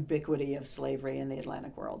the ubiquity of slavery in the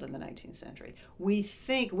Atlantic world in the 19th century. We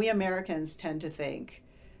Americans tend to think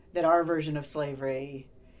that our version of slavery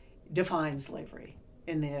defines slavery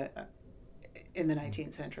in the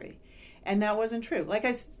 19th century. And that wasn't true. Like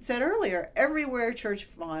I said earlier, everywhere Church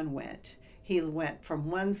Vaughan went, he went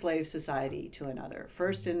from one slave society to another.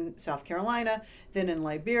 First in South Carolina, then in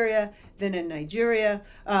Liberia, then in Nigeria,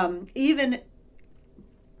 even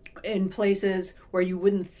in places where you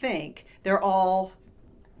wouldn't think. They're all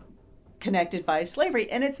connected by slavery.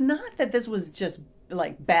 And it's not that this was just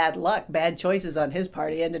like bad luck, bad choices on his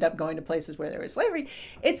part. He ended up going to places where there was slavery.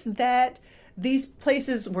 It's that these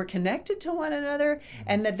places were connected to one another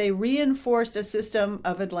and that they reinforced a system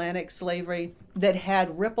of Atlantic slavery that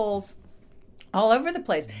had ripples all over the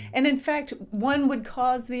place. And in fact, one would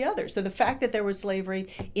cause the other. So the fact that there was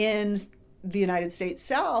slavery in the United States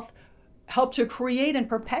South helped to create and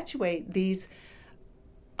perpetuate these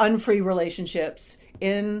unfree relationships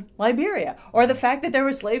in Liberia, or the fact that there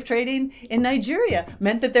was slave trading in Nigeria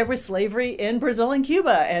meant that there was slavery in Brazil and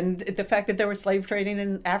Cuba, and the fact that there was slave trading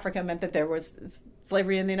in Africa meant that there was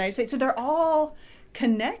slavery in the United States. So they're all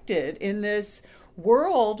connected in this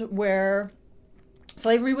world where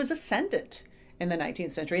slavery was ascendant in the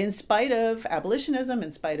 19th century, in spite of abolitionism,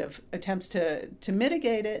 in spite of attempts to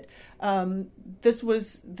mitigate it. This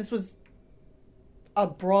was a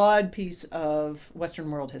broad piece of Western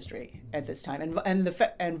world history at this time,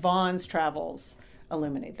 and Vaughan's travels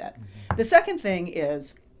illuminate that. Mm-hmm. The second thing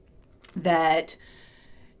is that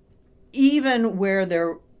even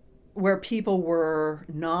where people were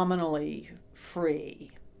nominally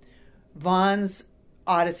free, Vaughan's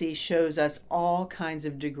Odyssey shows us all kinds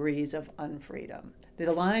of degrees of unfreedom.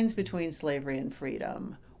 The lines between slavery and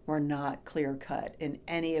freedom were not clear-cut in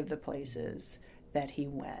any of the places that he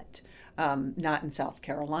went. Not in South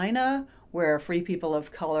Carolina, where free people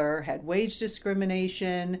of color had wage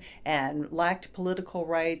discrimination and lacked political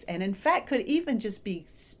rights, and in fact could even just be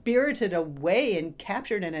spirited away and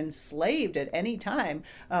captured and enslaved at any time,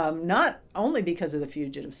 not only because of the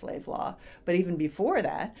fugitive slave law, but even before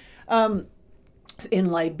that.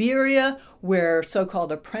 In Liberia, where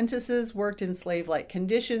so-called apprentices worked in slave-like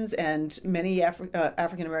conditions, and many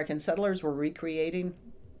African-American settlers were recreating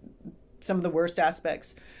some of the worst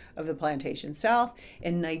aspects of the plantation South.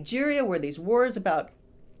 In Nigeria, where these wars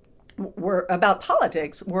were about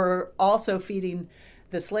politics, were also feeding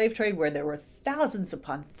the slave trade, where there were thousands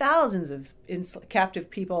upon thousands of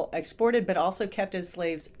captive people exported, but also kept as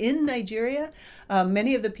slaves in Nigeria.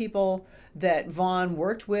 Many of the people that Vaughan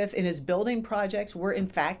worked with in his building projects were in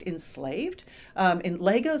fact enslaved. And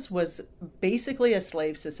Lagos was basically a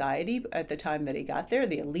slave society at the time that he got there.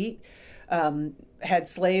 The elite had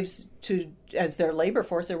slaves as their labor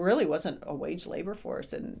force. There really wasn't a wage labor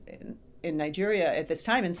force in Nigeria at this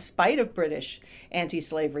time, in spite of British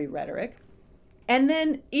anti-slavery rhetoric. And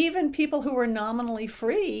then even people who were nominally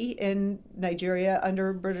free in Nigeria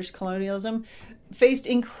under British colonialism faced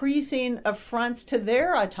increasing affronts to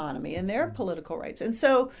their autonomy and their political rights. And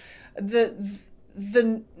so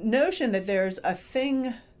the notion that there's a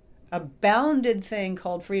bounded thing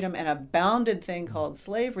called freedom and a bounded thing called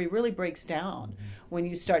slavery really breaks down when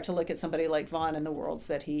you start to look at somebody like Vaughan and the worlds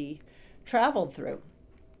that he traveled through.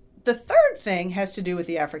 The third thing has to do with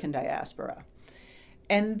the African diaspora.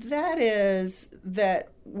 And that is that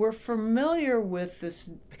we're familiar with this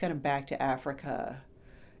kind of back to Africa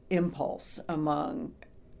impulse among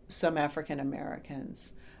some African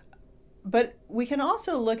Americans. But we can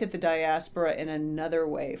also look at the diaspora in another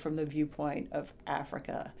way from the viewpoint of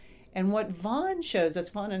Africa. And what Vaughan shows us,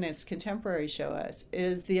 Vaughan and his contemporaries show us,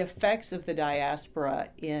 is the effects of the diaspora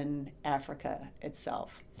in Africa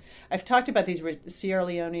itself. I've talked about these Sierra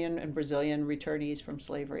Leonean and Brazilian returnees from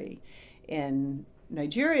slavery in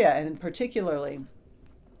Nigeria, and particularly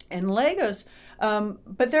in Lagos.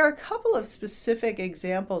 But there are a couple of specific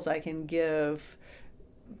examples I can give,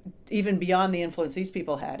 even beyond the influence these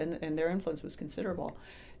people had, and their influence was considerable,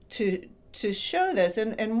 to show this.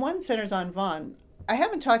 And one centers on Vaughan. I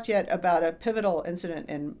haven't talked yet about a pivotal incident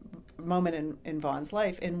and moment in Vaughan's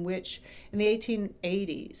life in which, in the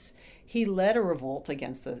 1880s, he led a revolt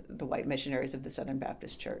against the white missionaries of the Southern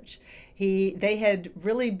Baptist Church. They had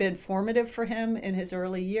really been formative for him in his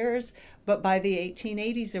early years, but by the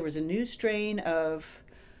 1880s, there was a new strain of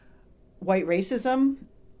white racism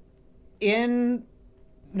in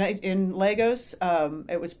Lagos.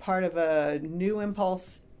 It was part of a new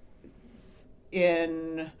impulse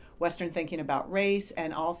in Western thinking about race,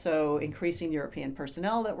 and also increasing European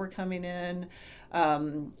personnel that were coming in.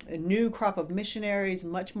 A new crop of missionaries,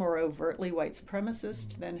 much more overtly white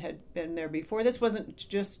supremacist than had been there before. This wasn't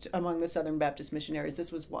just among the Southern Baptist missionaries.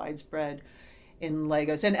 This was widespread in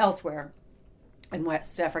Lagos and elsewhere in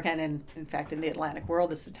West Africa, and in fact in the Atlantic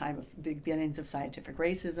world. This is the time of the beginnings of scientific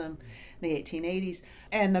racism in the 1880s.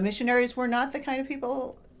 And the missionaries were not the kind of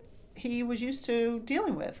people he was used to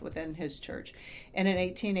dealing with within his church. And in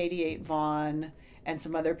 1888, Vaughan and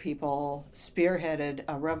some other people spearheaded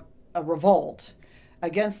a revolt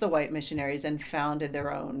against the white missionaries and founded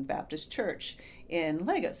their own Baptist church in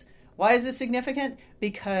Lagos. Why is this significant?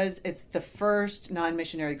 Because it's the first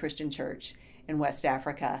non-missionary Christian church in West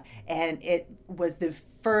Africa, and it was the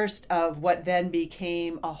first of what then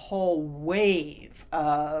became a whole wave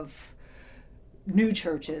of new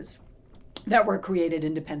churches that were created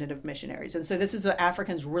independent of missionaries. And so this is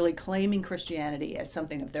Africans really claiming Christianity as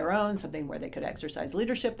something of their own, something where they could exercise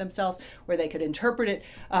leadership themselves, where they could interpret it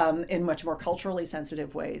in much more culturally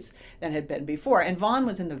sensitive ways than had been before. And Vaughan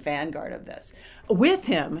was in the vanguard of this. With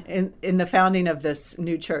him in the founding of this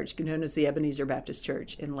new church, known as the Ebenezer Baptist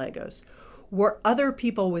Church in Lagos, were other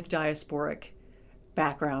people with diasporic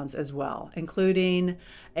backgrounds as well, including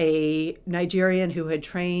a Nigerian who had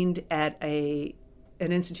trained at a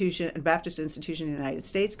Baptist institution in the United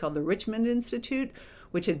States called the Richmond Institute,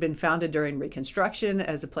 which had been founded during Reconstruction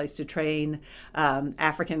as a place to train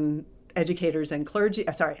African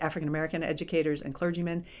American educators and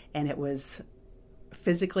clergymen, and it was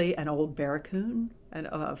physically an old barracoon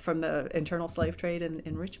from the internal slave trade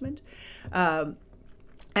in Richmond,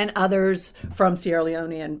 and others from Sierra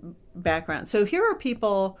Leonean background. So here are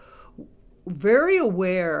people very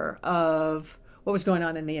aware of what was going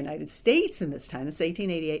on in the United States in this time, this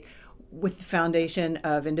 1888, with the foundation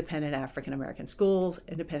of independent African American schools,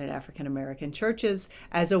 independent African American churches,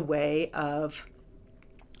 as a way of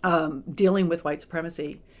dealing with white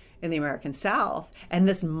supremacy in the American South. And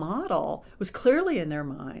this model was clearly in their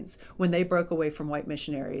minds when they broke away from white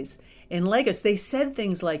missionaries in Lagos. They said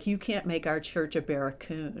things like, you can't make our church a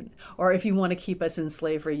barracoon, or if you want to keep us in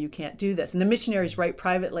slavery, you can't do this. And the missionaries write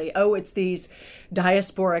privately, oh, it's these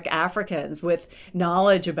diasporic Africans with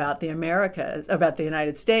knowledge about the Americas, about the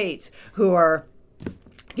United States, who are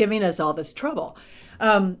giving us all this trouble.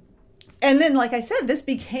 And then, like I said, this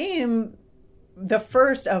became the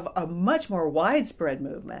first of a much more widespread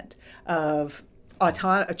movement of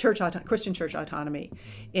Christian church autonomy,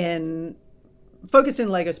 focused in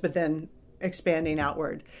Lagos, but then expanding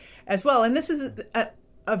outward as well. And this is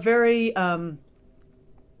a very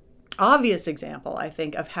obvious example, I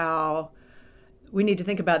think, of how we need to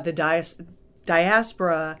think about the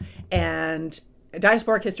diaspora and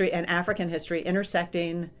diasporic history and African history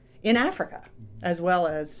intersecting in Africa as well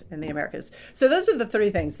as in the Americas. So those are the three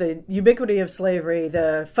things: the ubiquity of slavery,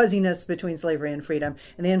 the fuzziness between slavery and freedom,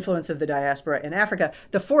 and the influence of the diaspora in Africa.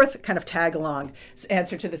 The fourth kind of tag-along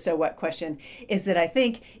answer to the so what question is that I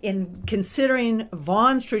think in considering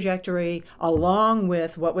Vaughan's trajectory along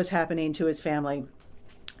with what was happening to his family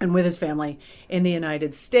and with his family in the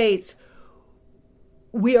United States,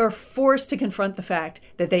 we are forced to confront the fact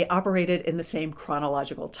that they operated in the same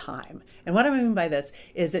chronological time. And what I mean by this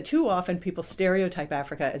is that too often people stereotype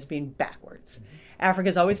Africa as being backwards. Africa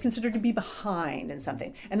is always considered to be behind in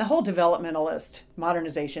something. And the whole developmentalist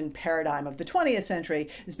modernization paradigm of the 20th century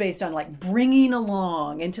is based on like bringing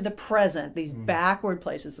along into the present these backward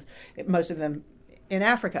places, most of them in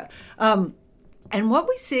Africa. And what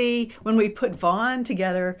we see when we put Vaughan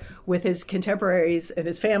together with his contemporaries and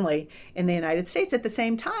his family in the United States at the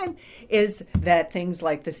same time is that things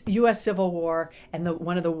like this U.S. Civil War and the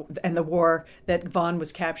war that Vaughan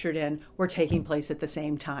was captured in were taking place at the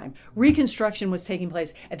same time. Reconstruction was taking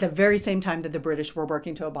place at the very same time that the British were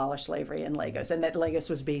working to abolish slavery in Lagos, and that Lagos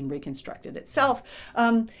was being reconstructed itself.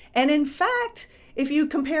 And in fact, if you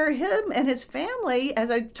compare him and his family,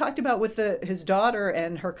 as I talked about with his daughter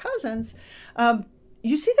and her cousins,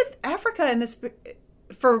 you see that Africa in this,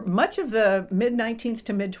 for much of the mid-19th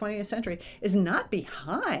to mid-20th century, is not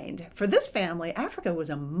behind. For this family, Africa was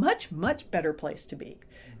a much, much better place to be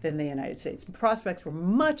than the United States. Prospects were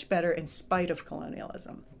much better in spite of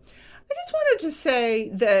colonialism. I just wanted to say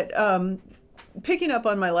that, picking up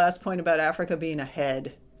on my last point about Africa being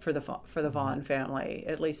ahead for the Vaughan family,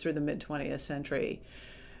 at least through the mid-20th century,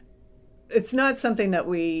 it's not something that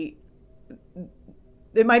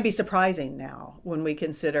it might be surprising now when we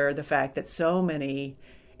consider the fact that so many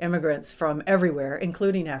immigrants from everywhere,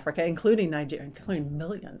 including Africa, including Nigeria, including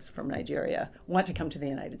millions from Nigeria, want to come to the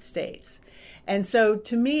United States. And so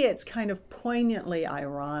to me, it's kind of poignantly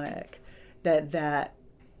ironic that that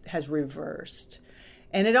has reversed.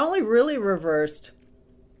 And it only really reversed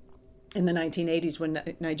in the 1980s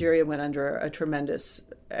when Nigeria went under a tremendous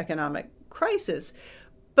economic crisis.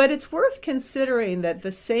 But it's worth considering that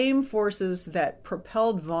the same forces that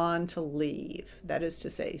propelled Vaughan to leave, that is to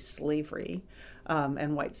say slavery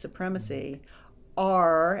and white supremacy,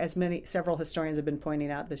 are, as several historians have been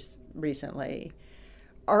pointing out this recently,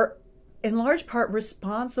 are in large part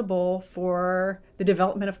responsible for the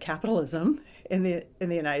development of capitalism in the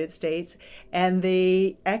United States and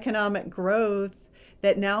the economic growth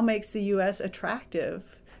that now makes the U.S.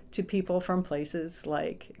 attractive to people from places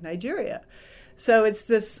like Nigeria. So it's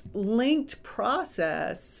this linked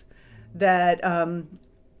process that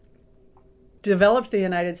developed the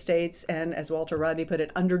United States and, as Walter Rodney put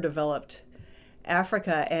it, underdeveloped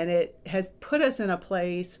Africa. And it has put us in a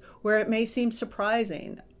place where it may seem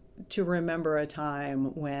surprising to remember a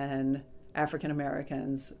time when African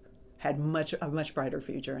Americans had a much brighter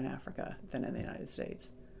future in Africa than in the United States.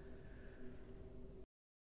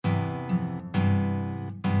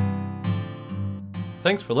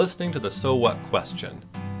 Thanks for listening to the So What Question.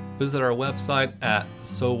 Visit our website at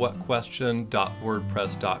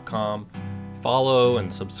sowhatquestion.wordpress.com. Follow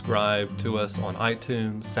and subscribe to us on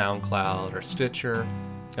iTunes, SoundCloud, or Stitcher,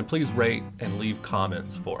 and please rate and leave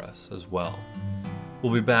comments for us as well.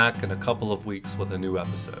 We'll be back in a couple of weeks with a new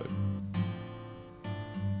episode.